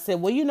things. And I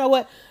said, well, you know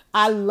what?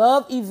 I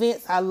love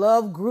events. I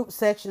love group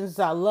sections.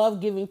 I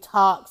love giving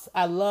talks.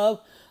 I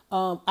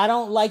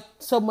don't like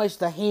so much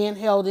the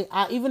handheld.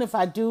 Even if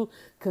I do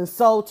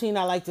consulting,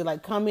 I like to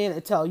come in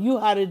and tell you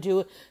how to do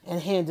it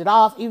and hand it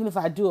off. Even if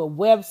I do a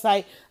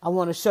website, I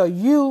want to show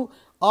you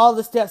all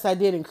the steps I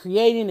did in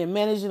creating and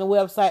managing a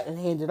website and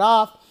hand it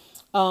off.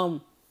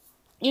 Or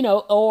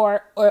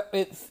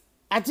if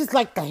I just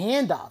like the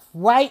handoff,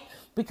 right?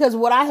 Because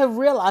what I have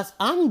realized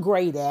I'm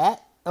great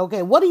at,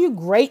 okay, what are you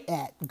great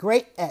at?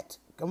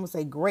 I'm going to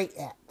say great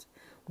at.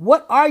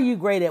 What are you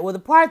great at? Well, the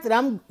part that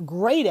I'm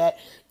great at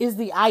is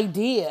the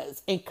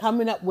ideas and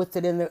coming up with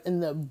it in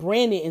the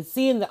branding and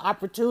seeing the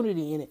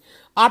opportunity in it.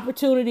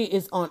 Opportunity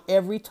is on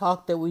every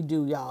talk that we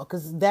do, y'all,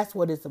 because that's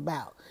what it's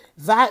about.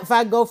 If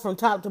I go from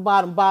top to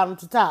bottom, bottom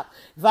to top,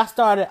 if I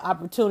start at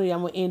opportunity,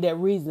 I'm going to end at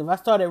reason. If I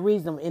start at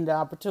reason, I'm going to end at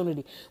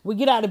opportunity. We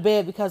get out of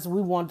bed because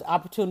we want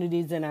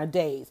opportunities in our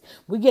days.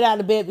 We get out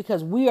of bed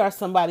because we are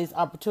somebody's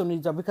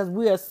opportunities or because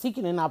we are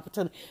seeking an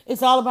opportunity.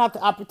 It's all about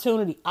the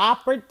opportunity.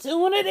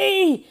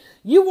 Opportunity!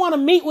 You want to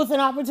meet with an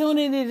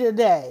opportunity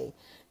today.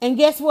 And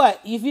guess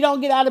what? If you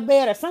don't get out of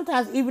bed, or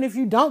sometimes even if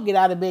you don't get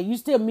out of bed, you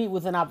still meet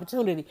with an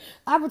opportunity.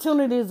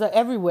 Opportunities are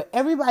everywhere.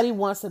 Everybody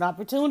wants an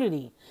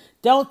opportunity.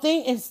 Don't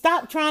think and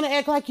stop trying to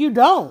act like you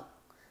don't.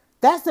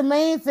 That's the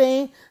main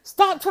thing.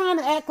 Stop trying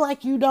to act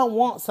like you don't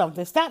want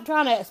something.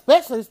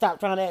 Especially stop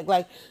trying to act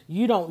like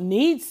you don't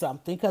need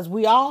something, because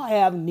we all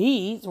have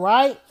needs,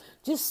 right?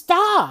 Just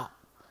stop.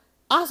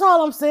 That's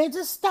all I'm saying.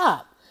 Just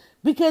stop,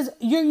 because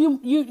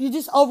you're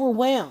just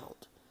overwhelmed.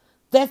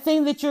 That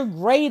thing that you're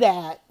great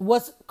at,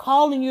 what's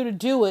calling you to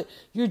do it,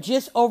 you're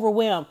just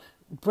overwhelmed.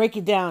 Break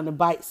it down to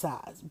bite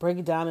size. Break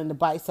it down into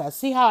bite size.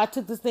 See how I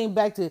took this thing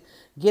back to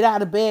get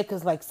out of bed?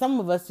 Because like some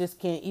of us just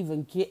can't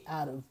even get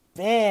out of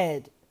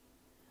bed.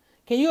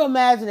 Can you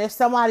imagine if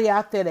somebody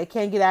out there that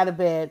can't get out of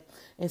bed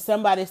and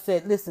somebody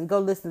said, listen, go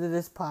listen to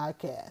this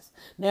podcast.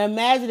 Now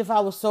imagine if I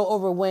was so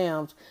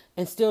overwhelmed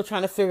and still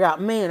trying to figure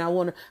out, man, I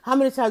wonder how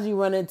many times you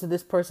run into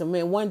this person.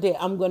 Man, one day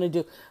I'm going to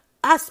do.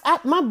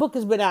 My book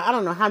has been out, I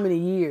don't know how many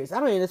years.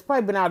 It's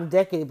probably been out a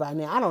decade by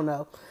now. I don't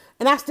know.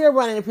 And I still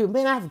run into people,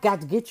 man, I've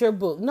got to get your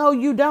book. No,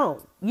 you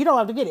don't. You don't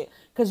have to get it,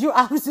 because you're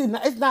obviously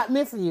not, it's not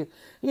meant for you.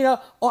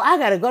 Or I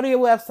got to go to your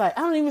website. I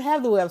don't even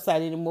have the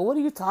website anymore. What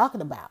are you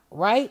talking about,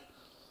 right?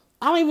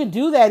 I don't even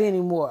do that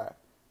anymore.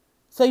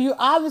 So you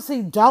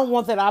obviously don't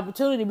want that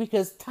opportunity,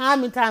 because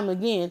time and time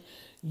again,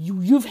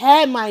 you've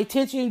had my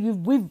attention.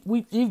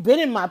 You've been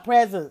in my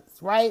presence,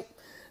 right?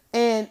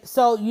 And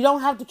so you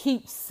don't have to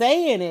keep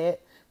saying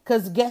it,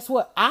 because guess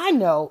what? I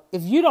know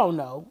if you don't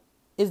know,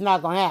 it's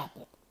not going to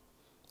happen.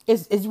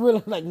 It's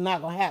really like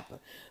not going to happen.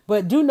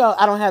 But do know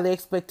I don't have the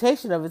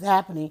expectation of it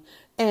happening,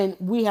 and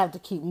we have to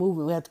keep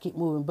moving. We have to keep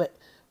moving. But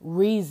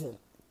reason,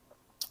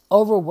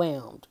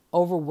 overwhelmed.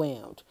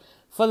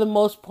 For the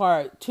most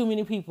part, too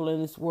many people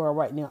in this world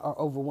right now are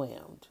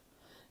overwhelmed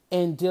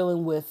and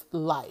dealing with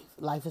life.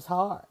 Life is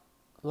hard.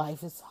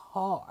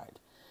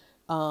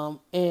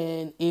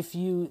 And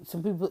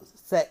some people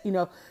said,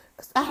 I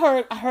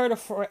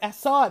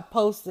saw it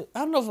posted. I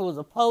don't know if it was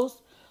a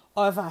post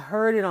or if I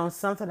heard it on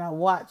something I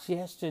watched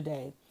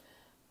yesterday.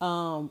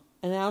 And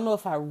I don't know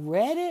if I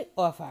read it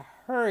or if I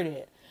heard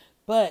it,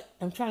 but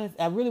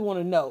I really want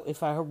to know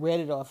if I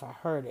read it or if I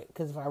heard it.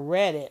 Because if I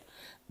read it,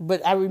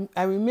 but I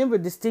remember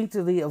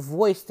distinctly a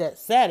voice that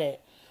said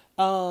it.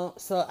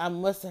 So I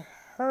must have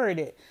heard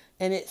it.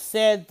 And it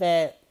said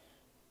that,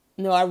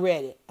 no, I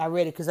read it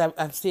because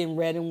I'm seeing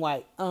red and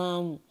white.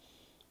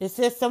 It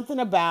says something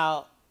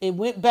about, it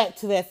went back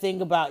to that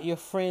thing about your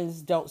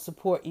friends don't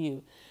support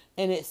you.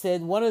 And it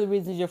said one of the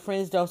reasons your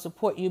friends don't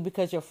support you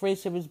because your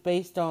friendship is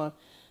based on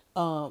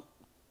the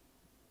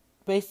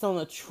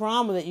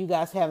trauma that you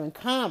guys have in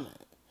common.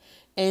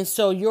 And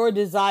so your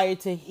desire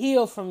to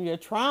heal from your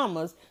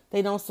traumas,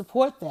 they don't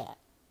support that.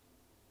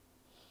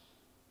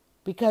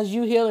 Because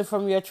you healing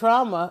from your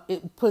trauma,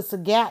 it puts a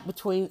gap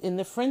in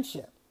the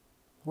friendship,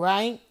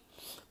 right?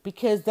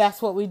 Because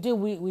that's what we do.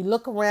 We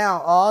look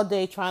around all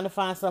day trying to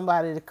find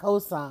somebody to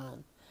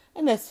co-sign.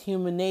 And that's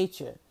human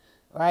nature,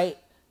 right?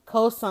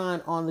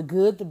 Co-sign on the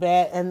good, the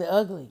bad, and the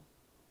ugly.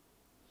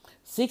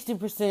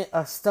 60%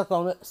 are stuck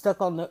on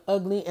the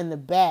ugly and the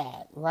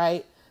bad,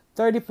 right?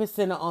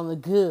 30% are on the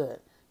good.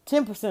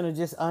 10% are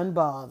just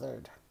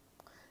unbothered.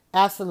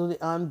 Absolutely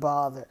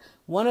unbothered.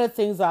 One of the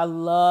things I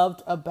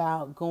loved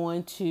about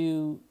going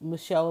to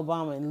Michelle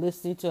Obama and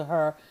listening to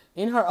her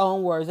in her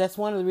own words, that's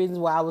one of the reasons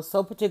why I was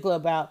so particular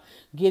about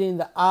getting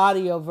the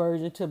audio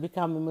version to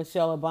becoming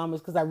Michelle Obama,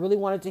 is because I really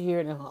wanted to hear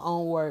it in her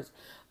own words.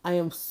 I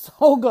am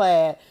so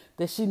glad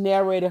that she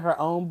narrated her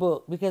own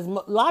book, because a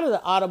lot of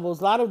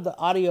the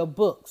audio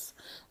books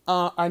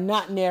are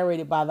not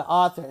narrated by the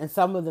author, and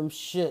some of them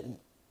shouldn't.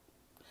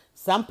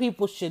 Some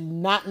people should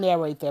not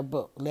narrate their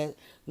book.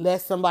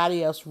 Let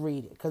somebody else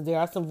read it, because there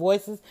are some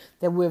voices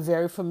that we're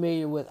very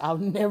familiar with. I'll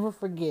never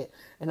forget,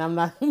 and I'm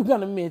not even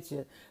going to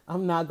mention.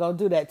 I'm not going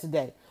to do that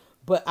today.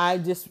 But I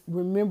just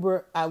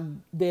remember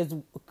there's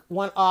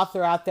one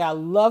author out there. I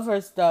love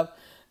her stuff,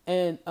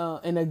 and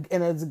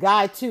there's a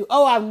guy too.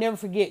 Oh, I'll never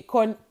forget.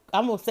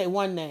 I'm going to say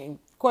one name,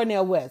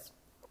 Cornel West.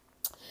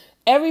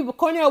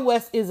 Cornel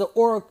West is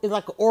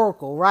like an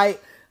oracle, right?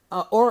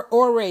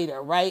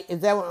 Orator, right? Is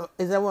that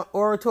one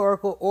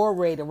oratorical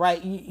orator, right?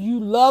 You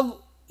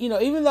love,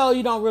 even though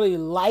you don't really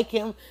like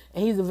him,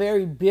 and he's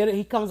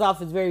he comes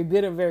off as very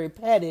bitter, very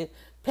petty.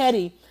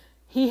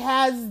 He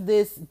has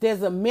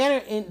there's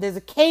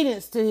a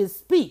cadence to his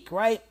speak,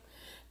 right?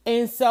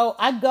 And so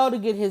I go to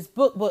get his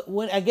book, but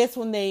when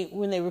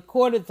they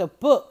recorded the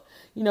book,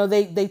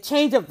 they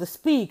changed up the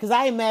speed, because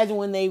I imagine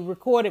when they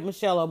recorded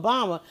Michelle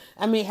Obama,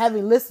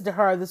 having listened to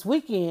her this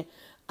weekend,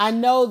 I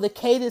know the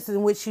cadence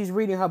in which she's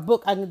reading her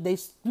book. You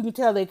can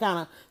tell they kind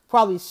of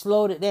probably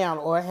slowed it down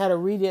or had her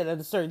read it at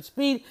a certain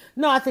speed.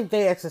 No, I think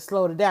they actually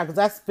slowed it down, because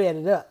I sped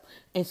it up.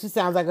 And she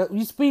sounds like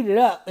you speed it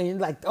up and you're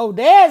like, oh,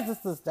 there's the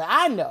sister.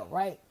 I know,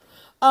 right?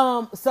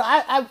 So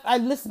I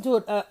listened to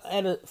it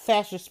at a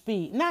faster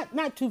speed.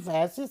 Not too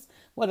fast, just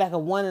like a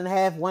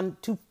 1.5, 1,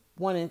 2,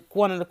 1 and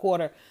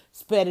 1.25,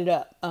 sped it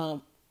up.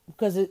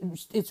 Because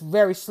it's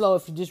very slow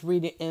if you just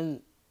read it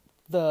at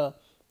the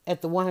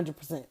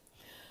 100%.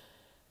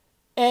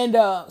 And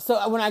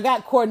so when I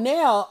got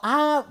Cornell,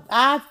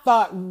 I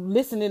thought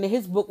listening to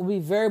his book would be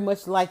very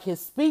much like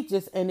his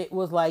speeches, and it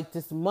was like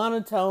this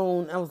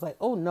monotone. I was like,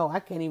 oh no, I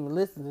can't even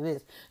listen to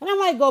this. And I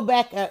might go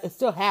back and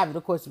still have it,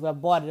 of course, if I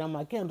bought it on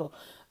my Kindle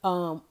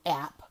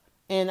app,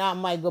 and I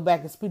might go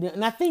back and speed it.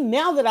 And I think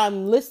now that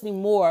I'm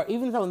listening more,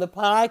 even some of the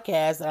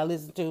podcasts that I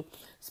listen to,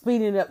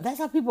 speeding it up. That's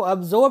how people are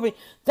absorbing.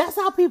 That's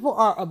how people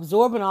are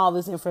absorbing all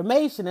this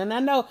information. And I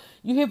know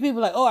you hear people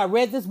like, oh, I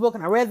read this book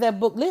and I read that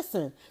book.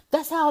 Listen,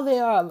 that's how they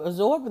are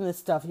absorbing this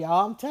stuff,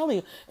 y'all. I'm telling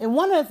you. And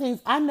one of the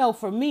things I know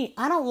for me,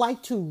 I don't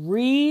like to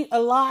read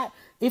a lot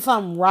if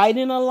I'm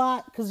writing a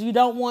lot, because you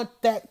don't want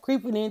that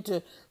creeping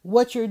into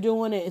what you're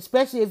doing, and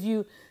especially if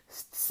you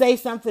say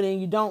something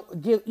and you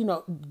don't get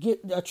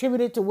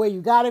attributed to where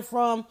you got it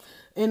from.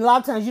 And a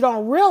lot of times you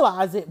don't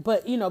realize it,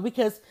 but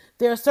because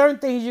there are certain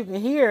things you can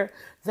hear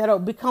that'll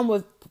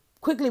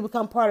quickly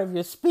become part of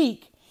your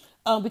speak,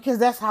 because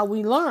that's how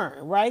we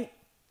learn, right?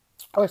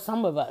 Or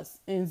some of us.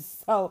 And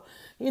so,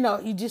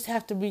 you just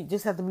have to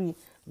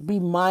be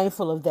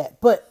mindful of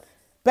that. But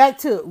back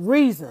to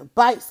reason,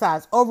 bite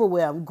size,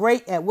 overwhelm,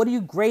 great at. What are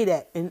you great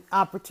at in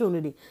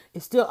opportunity?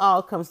 It still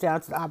all comes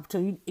down to the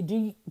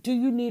opportunity. Do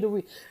you need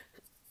a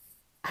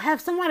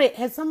has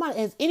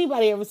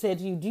anybody ever said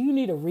to you, do you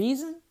need a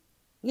reason?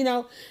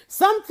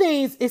 Some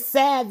things, it's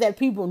sad that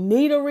people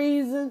need a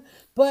reason,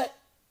 but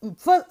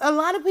for a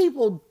lot of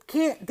people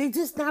they're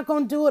just not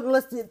going to do it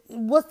unless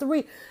what's the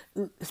reason?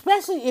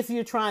 Especially if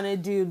you're trying to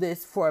do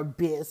this for a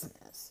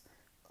business.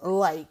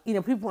 Like,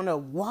 people want to know,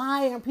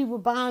 why aren't people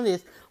buying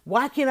this?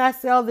 Why can't I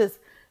sell this?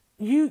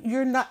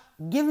 You're not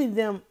giving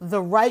them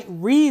the right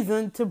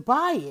reason to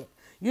buy it.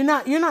 You're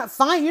not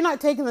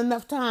taking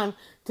enough time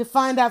to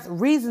find out the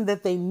reason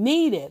that they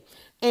need it.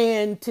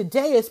 And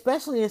today,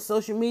 especially in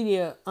social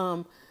media,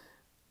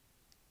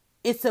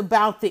 it's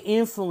about the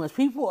influence.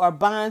 People are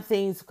buying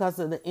things because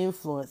of the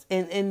influence.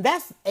 And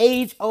that's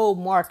age-old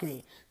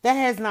marketing. That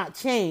has not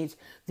changed.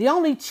 The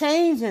only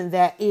change in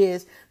that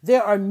is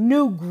there are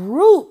new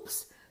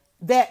groups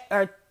that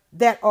are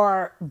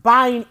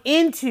buying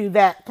into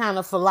that kind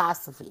of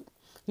philosophy.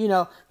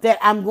 That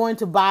I'm going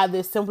to buy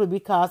this simply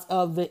because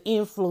of the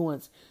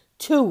influence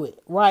to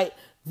it, right?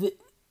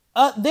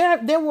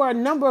 There were a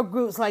number of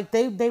groups like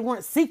they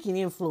weren't seeking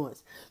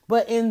influence,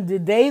 but in the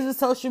days of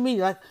social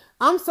media, like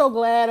I'm so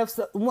glad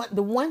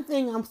the one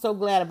thing I'm so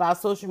glad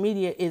about social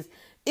media is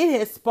it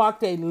has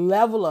sparked a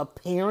level of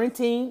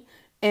parenting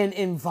and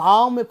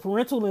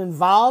parental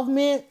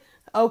involvement.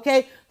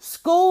 Okay,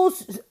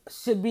 schools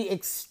should be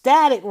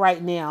ecstatic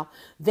right now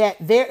that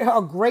there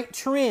are great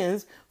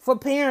trends for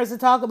parents to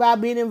talk about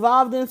being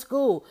involved in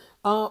school,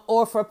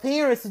 or for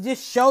parents to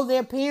just show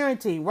their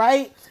parenting,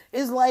 right?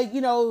 It's like,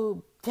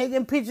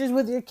 taking pictures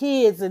with your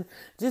kids and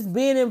just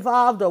being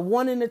involved or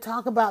wanting to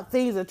talk about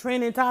things, a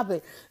trending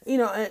topic.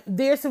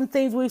 There's some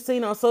things we've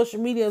seen on social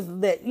media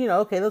that,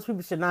 okay, those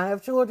people should not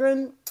have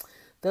children.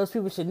 Those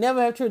people should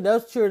never have children.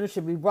 Those children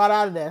should be brought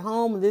out of that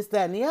home and this,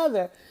 that, and the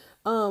other.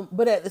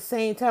 But at the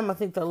same time, I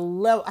think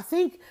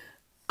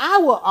I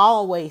will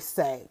always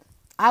say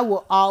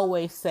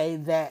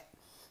that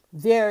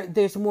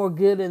there's more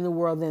good in the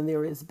world than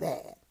there is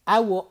bad.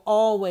 I will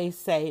always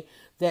say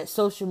that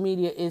social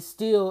media is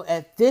still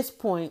at this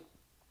point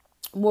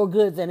more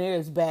good than there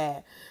is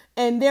bad.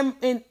 And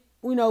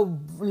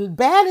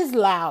bad is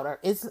louder.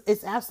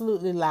 It's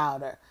absolutely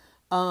louder.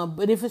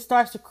 But if it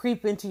starts to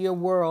creep into your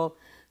world,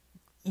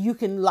 you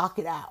can lock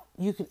it out.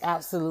 You can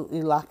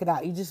absolutely lock it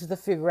out. You just have to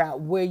figure out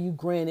where you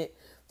grant it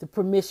the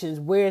permissions,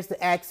 where's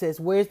the access,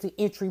 where's the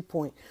entry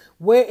point,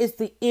 where is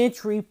the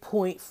entry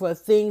point for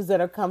things that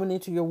are coming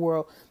into your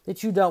world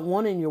that you don't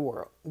want in your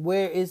world.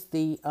 Where is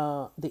the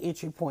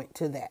entry point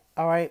to that?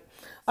 All right,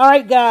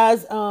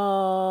 guys.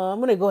 I'm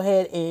gonna go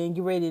ahead and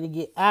get ready to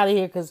get out of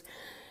here because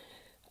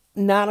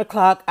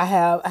 9:00. I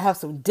have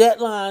some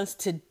deadlines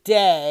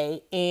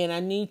today, and I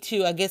need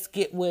to, I guess,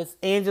 get with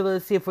Angela to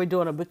see if we're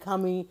doing a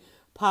becoming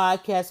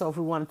podcast, or if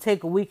we want to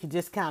take a week and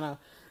just kind of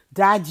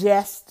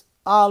digest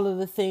all of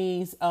the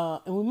things.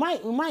 And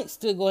we might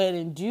still go ahead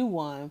and do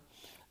one.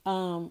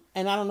 And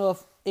I don't know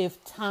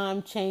if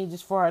time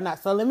changes for her or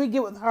not. So let me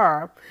get with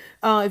her.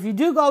 If you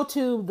do go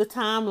to the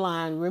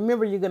timeline,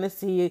 remember you're going to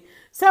see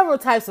several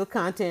types of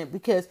content,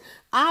 because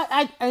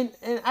I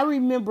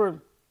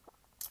remember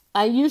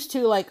I used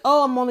to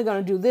I'm only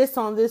going to do this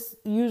on this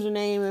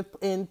username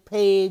and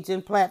page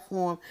and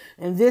platform,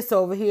 and this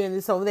over here and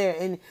this over there.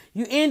 And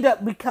you end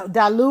up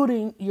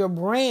diluting your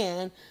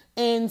brand.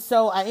 And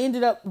so I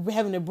ended up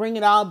having to bring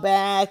it all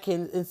back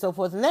and so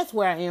forth. And that's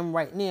where I am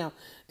right now.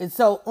 And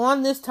so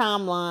on this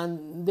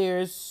timeline,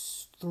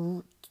 there's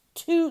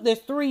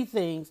three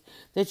things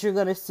that you're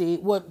going to see.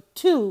 Well,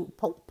 two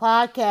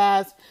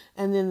podcasts,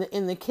 and then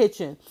in the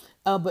kitchen.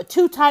 But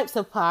two types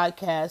of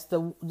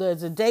podcasts.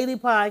 There's a daily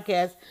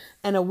podcast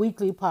and a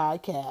weekly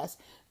podcast.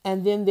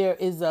 And then there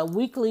is a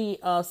weekly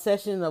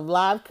session of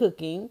live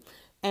cooking.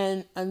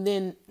 And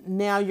then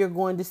now you're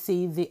going to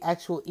see the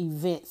actual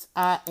events.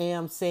 I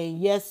am saying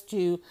yes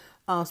to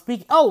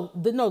speaking.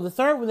 The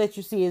third one that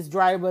you see is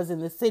Dryer Buzz in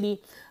the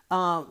City.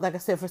 Like I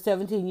said, for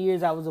 17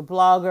 years, I was a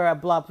blogger. I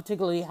blog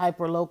particularly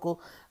hyper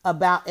local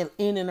about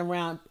in and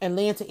around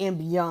Atlanta and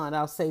beyond.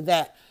 I'll say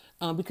that.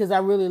 Because I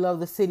really love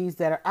the cities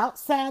that are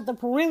outside the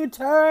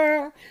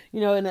perimeter.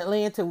 You know, in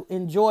Atlanta,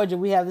 in Georgia,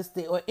 we have this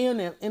thing, or in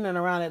and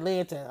around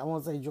Atlanta, I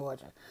won't say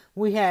Georgia.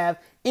 We have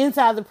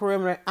inside the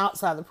perimeter,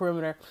 outside the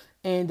perimeter.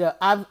 And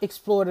I've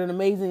explored an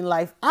amazing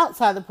life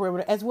outside the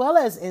perimeter as well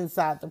as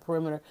inside the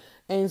perimeter.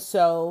 And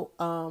so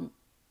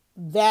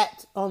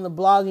that on the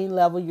blogging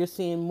level, you're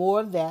seeing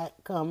more of that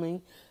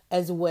coming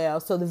as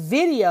well. So the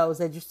videos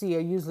that you see are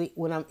usually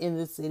when I'm in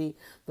the city.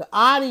 The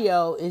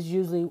audio is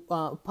usually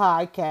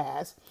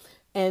podcasts.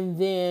 And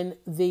then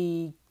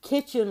the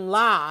kitchen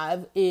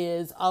live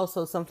is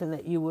also something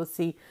that you will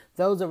see.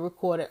 Those are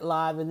recorded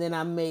live. And then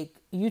I make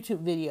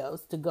YouTube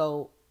videos to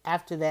go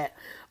after that.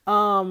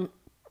 And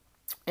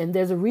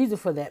there's a reason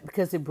for that,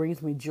 because it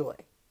brings me joy.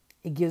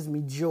 It gives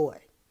me joy.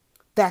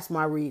 That's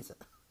my reason.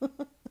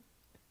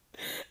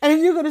 And if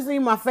you could have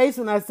seen my face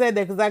when I said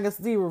that, because I could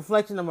see a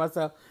reflection of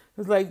myself,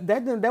 it's like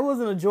that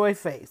wasn't a joy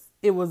face.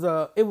 It was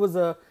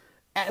an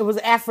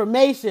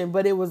affirmation,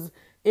 but it was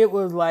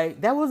like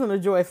that wasn't a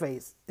joy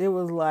face. It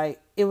was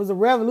a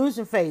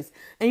revolution face.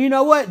 And you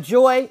know what?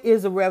 Joy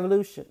is a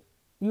revolution.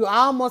 You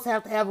almost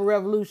have to have a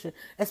revolution,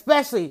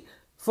 especially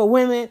for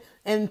women,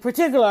 and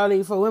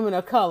particularly for women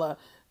of color.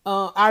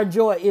 Our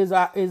joy is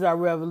our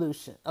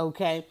revolution.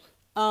 Okay.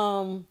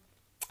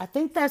 I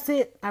think that's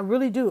it. I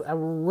really do.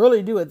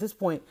 At this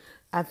point,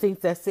 I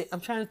think that's it. I'm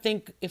trying to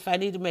think if I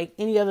need to make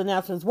any other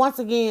announcements. Once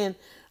again,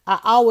 I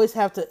always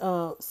have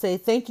to say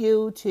thank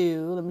you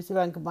to, let me see if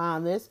I can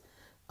combine this.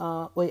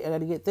 Wait, I got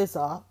to get this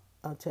off.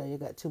 I'll tell you, I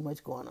got too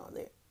much going on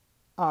there.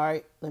 All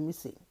right, let me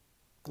see.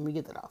 Let me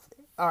get that off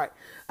there. All right.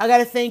 I got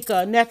to thank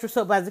Natural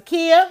Soap by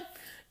Zakia.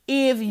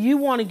 If you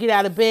want to get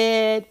out of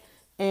bed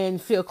and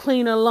feel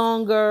cleaner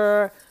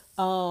longer,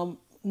 no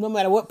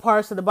matter what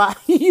parts of the body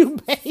you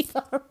bathe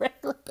on a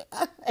regular basis.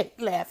 I ain't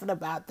laughing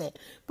about that.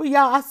 But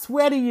y'all, I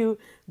swear to you,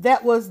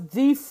 that was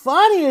the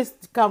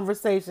funniest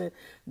conversation,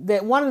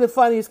 one of the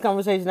funniest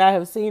conversations I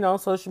have seen on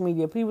social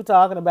media. People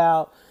talking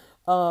about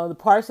the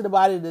parts of the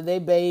body that they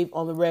bathe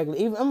on the regular.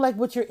 Even I'm like,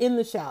 but you're in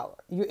the shower.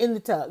 You're in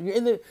the tub. You're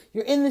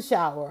in the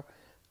shower.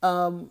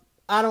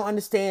 I don't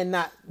understand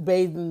not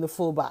bathing the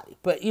full body.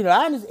 But, you know,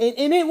 I understand.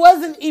 And it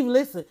wasn't even,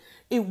 listen,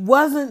 it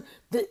wasn't,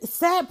 the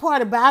sad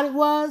part about it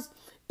was,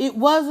 it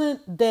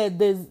wasn't that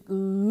there's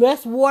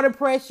less water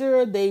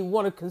pressure. They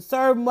want to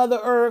conserve Mother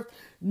Earth.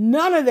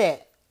 None of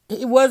that.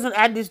 It wasn't,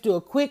 I just do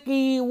a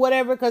quickie,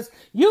 whatever, because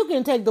you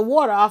can take the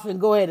water off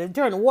and go ahead and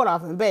turn the water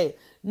off and bathe.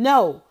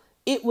 No,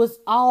 it was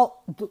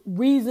all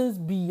reasons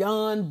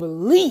beyond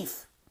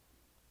belief.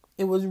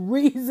 It was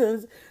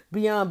reasons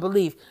beyond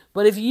belief.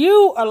 But if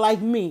you are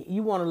like me,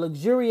 you want to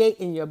luxuriate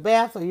in your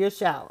bath or your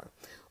shower,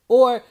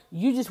 or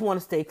you just want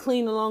to stay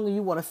cleaner longer,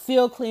 you want to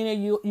feel cleaner,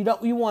 you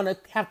want to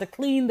have to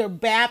clean the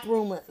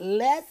bathroom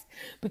less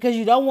because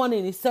you don't want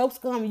any soap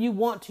scum, you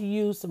want to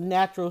use some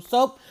natural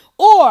soap,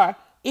 or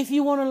if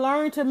you want to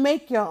learn to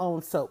make your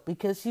own soap,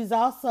 because she's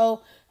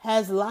also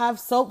has live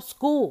soap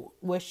school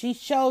where she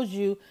shows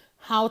you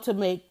how to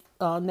make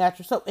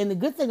natural soap. And the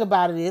good thing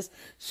about it is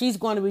she's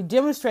going to be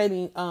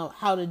demonstrating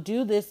how to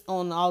do this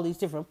on all these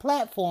different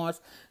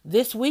platforms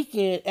this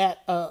weekend at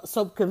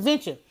Soap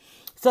Convention.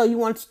 So you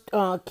want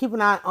to keep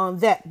an eye on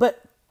that.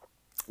 But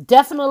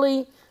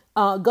definitely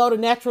go to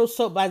Natural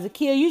Soap by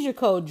Zakia. Use your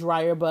code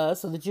DryerBuzz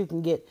so that you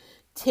can get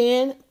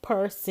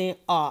 10%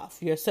 off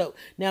your soap.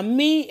 Now,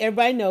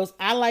 everybody knows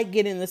I like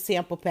getting the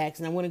sample packs.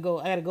 And I got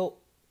to go.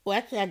 Well,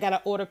 actually, I got an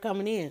order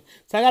coming in.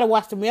 So I got to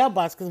watch the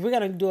mailbox because we're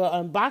going to do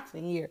an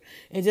unboxing here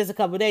in just a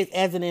couple of days.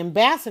 As an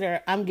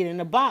ambassador, I'm getting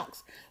a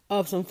box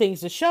of some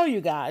things to show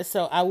you guys.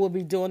 So I will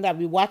be doing that. I'll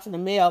be watching the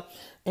mail.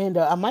 And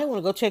I might want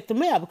to go check the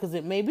mail because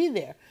it may be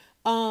there.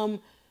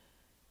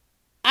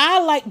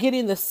 I like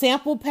getting the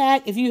sample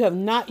pack. If you have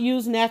not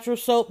used natural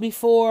soap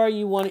before,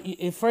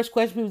 the first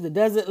question is,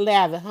 does it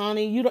lather?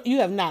 Honey, you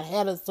have not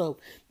had a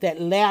soap that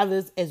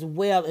lathers as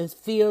well as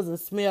feels and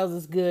smells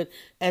as good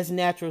as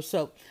natural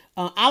soap.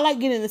 I like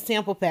getting the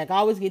sample pack. I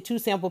always get 2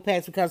 sample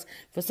packs because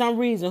for some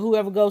reason,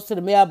 whoever goes to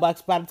the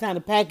mailbox, by the time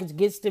the package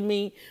gets to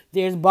me,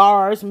 there's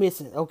bars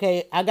missing.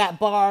 Okay. I got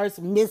bars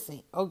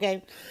missing.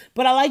 Okay.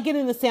 But I like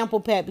getting the sample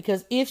pack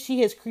because if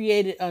she has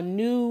created a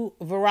new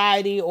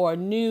variety or a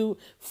new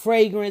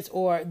fragrance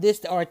or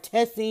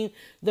testing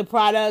the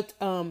product,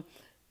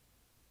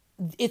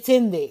 it's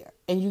in there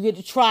and you get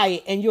to try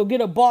it and you'll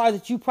get a bar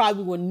that you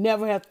probably would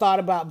never have thought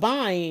about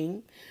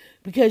buying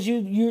because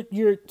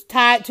you're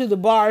tied to the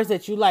bars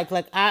that you like.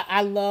 Like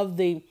I love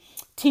the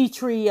tea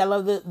tree. I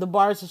love the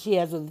bars that she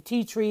has with the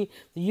tea tree,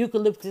 the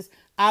eucalyptus.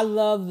 I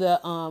love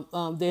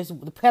there's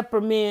the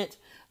peppermint.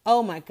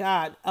 Oh my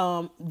God.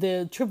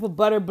 The triple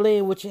butter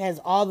blend, which has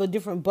all the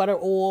different butter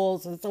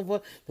oils and so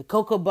forth, the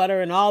cocoa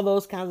butter and all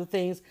those kinds of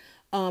things.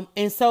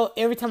 And so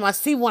every time I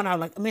see one,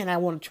 I'm like, man, I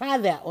want to try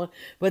that one.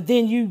 But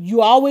then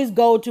you always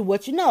go to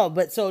what you know.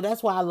 But so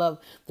that's why I love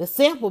the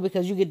sample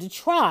because you get to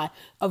try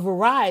a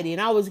variety.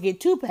 And I always get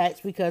 2 packs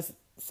because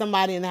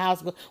somebody in the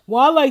house go,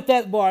 well, I like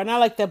that bar and I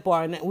like that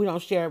bar, and we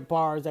don't share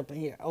bars up in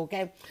here,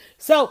 okay?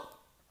 So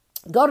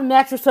go to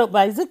Natural Soap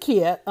by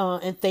Zakia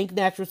and thank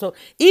Natural Soap.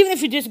 Even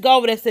if you just go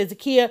over there and say,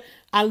 Zakia,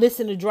 I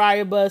listen to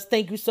Dryer Buzz.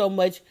 Thank you so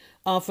much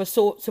for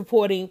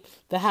supporting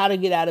the How to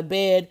Get Out of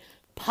Bed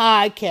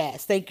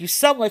podcast. Thank you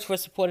so much for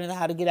supporting the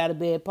How to Get Out of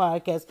Bed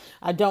podcast.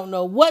 I don't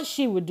know what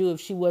she would do if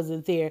she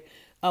wasn't there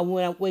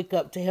when I wake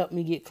up to help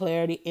me get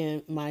clarity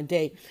in my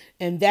day.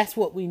 And that's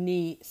what we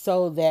need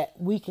so that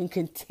we can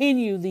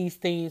continue these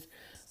things,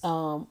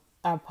 our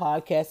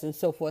podcast and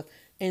so forth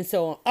and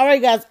so on. All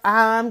right, guys,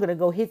 I'm going to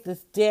go hit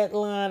this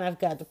deadline. I've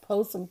got to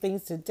post some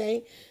things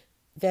today.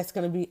 That's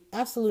going to be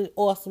absolutely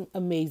awesome,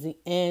 amazing,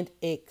 and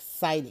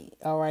exciting.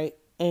 All right.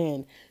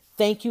 And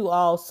thank you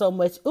all so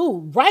much.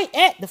 Ooh, right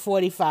at the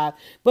 45.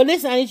 But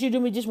listen, I need you to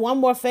do me just one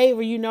more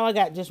favor. You know I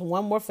got just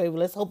one more favor.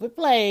 Let's hope it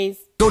plays.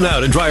 Go now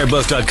to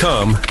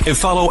DryerBuzz.com and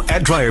follow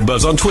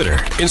 @DryerBuzz on Twitter,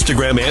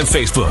 Instagram, and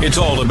Facebook. It's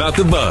all about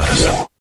the buzz.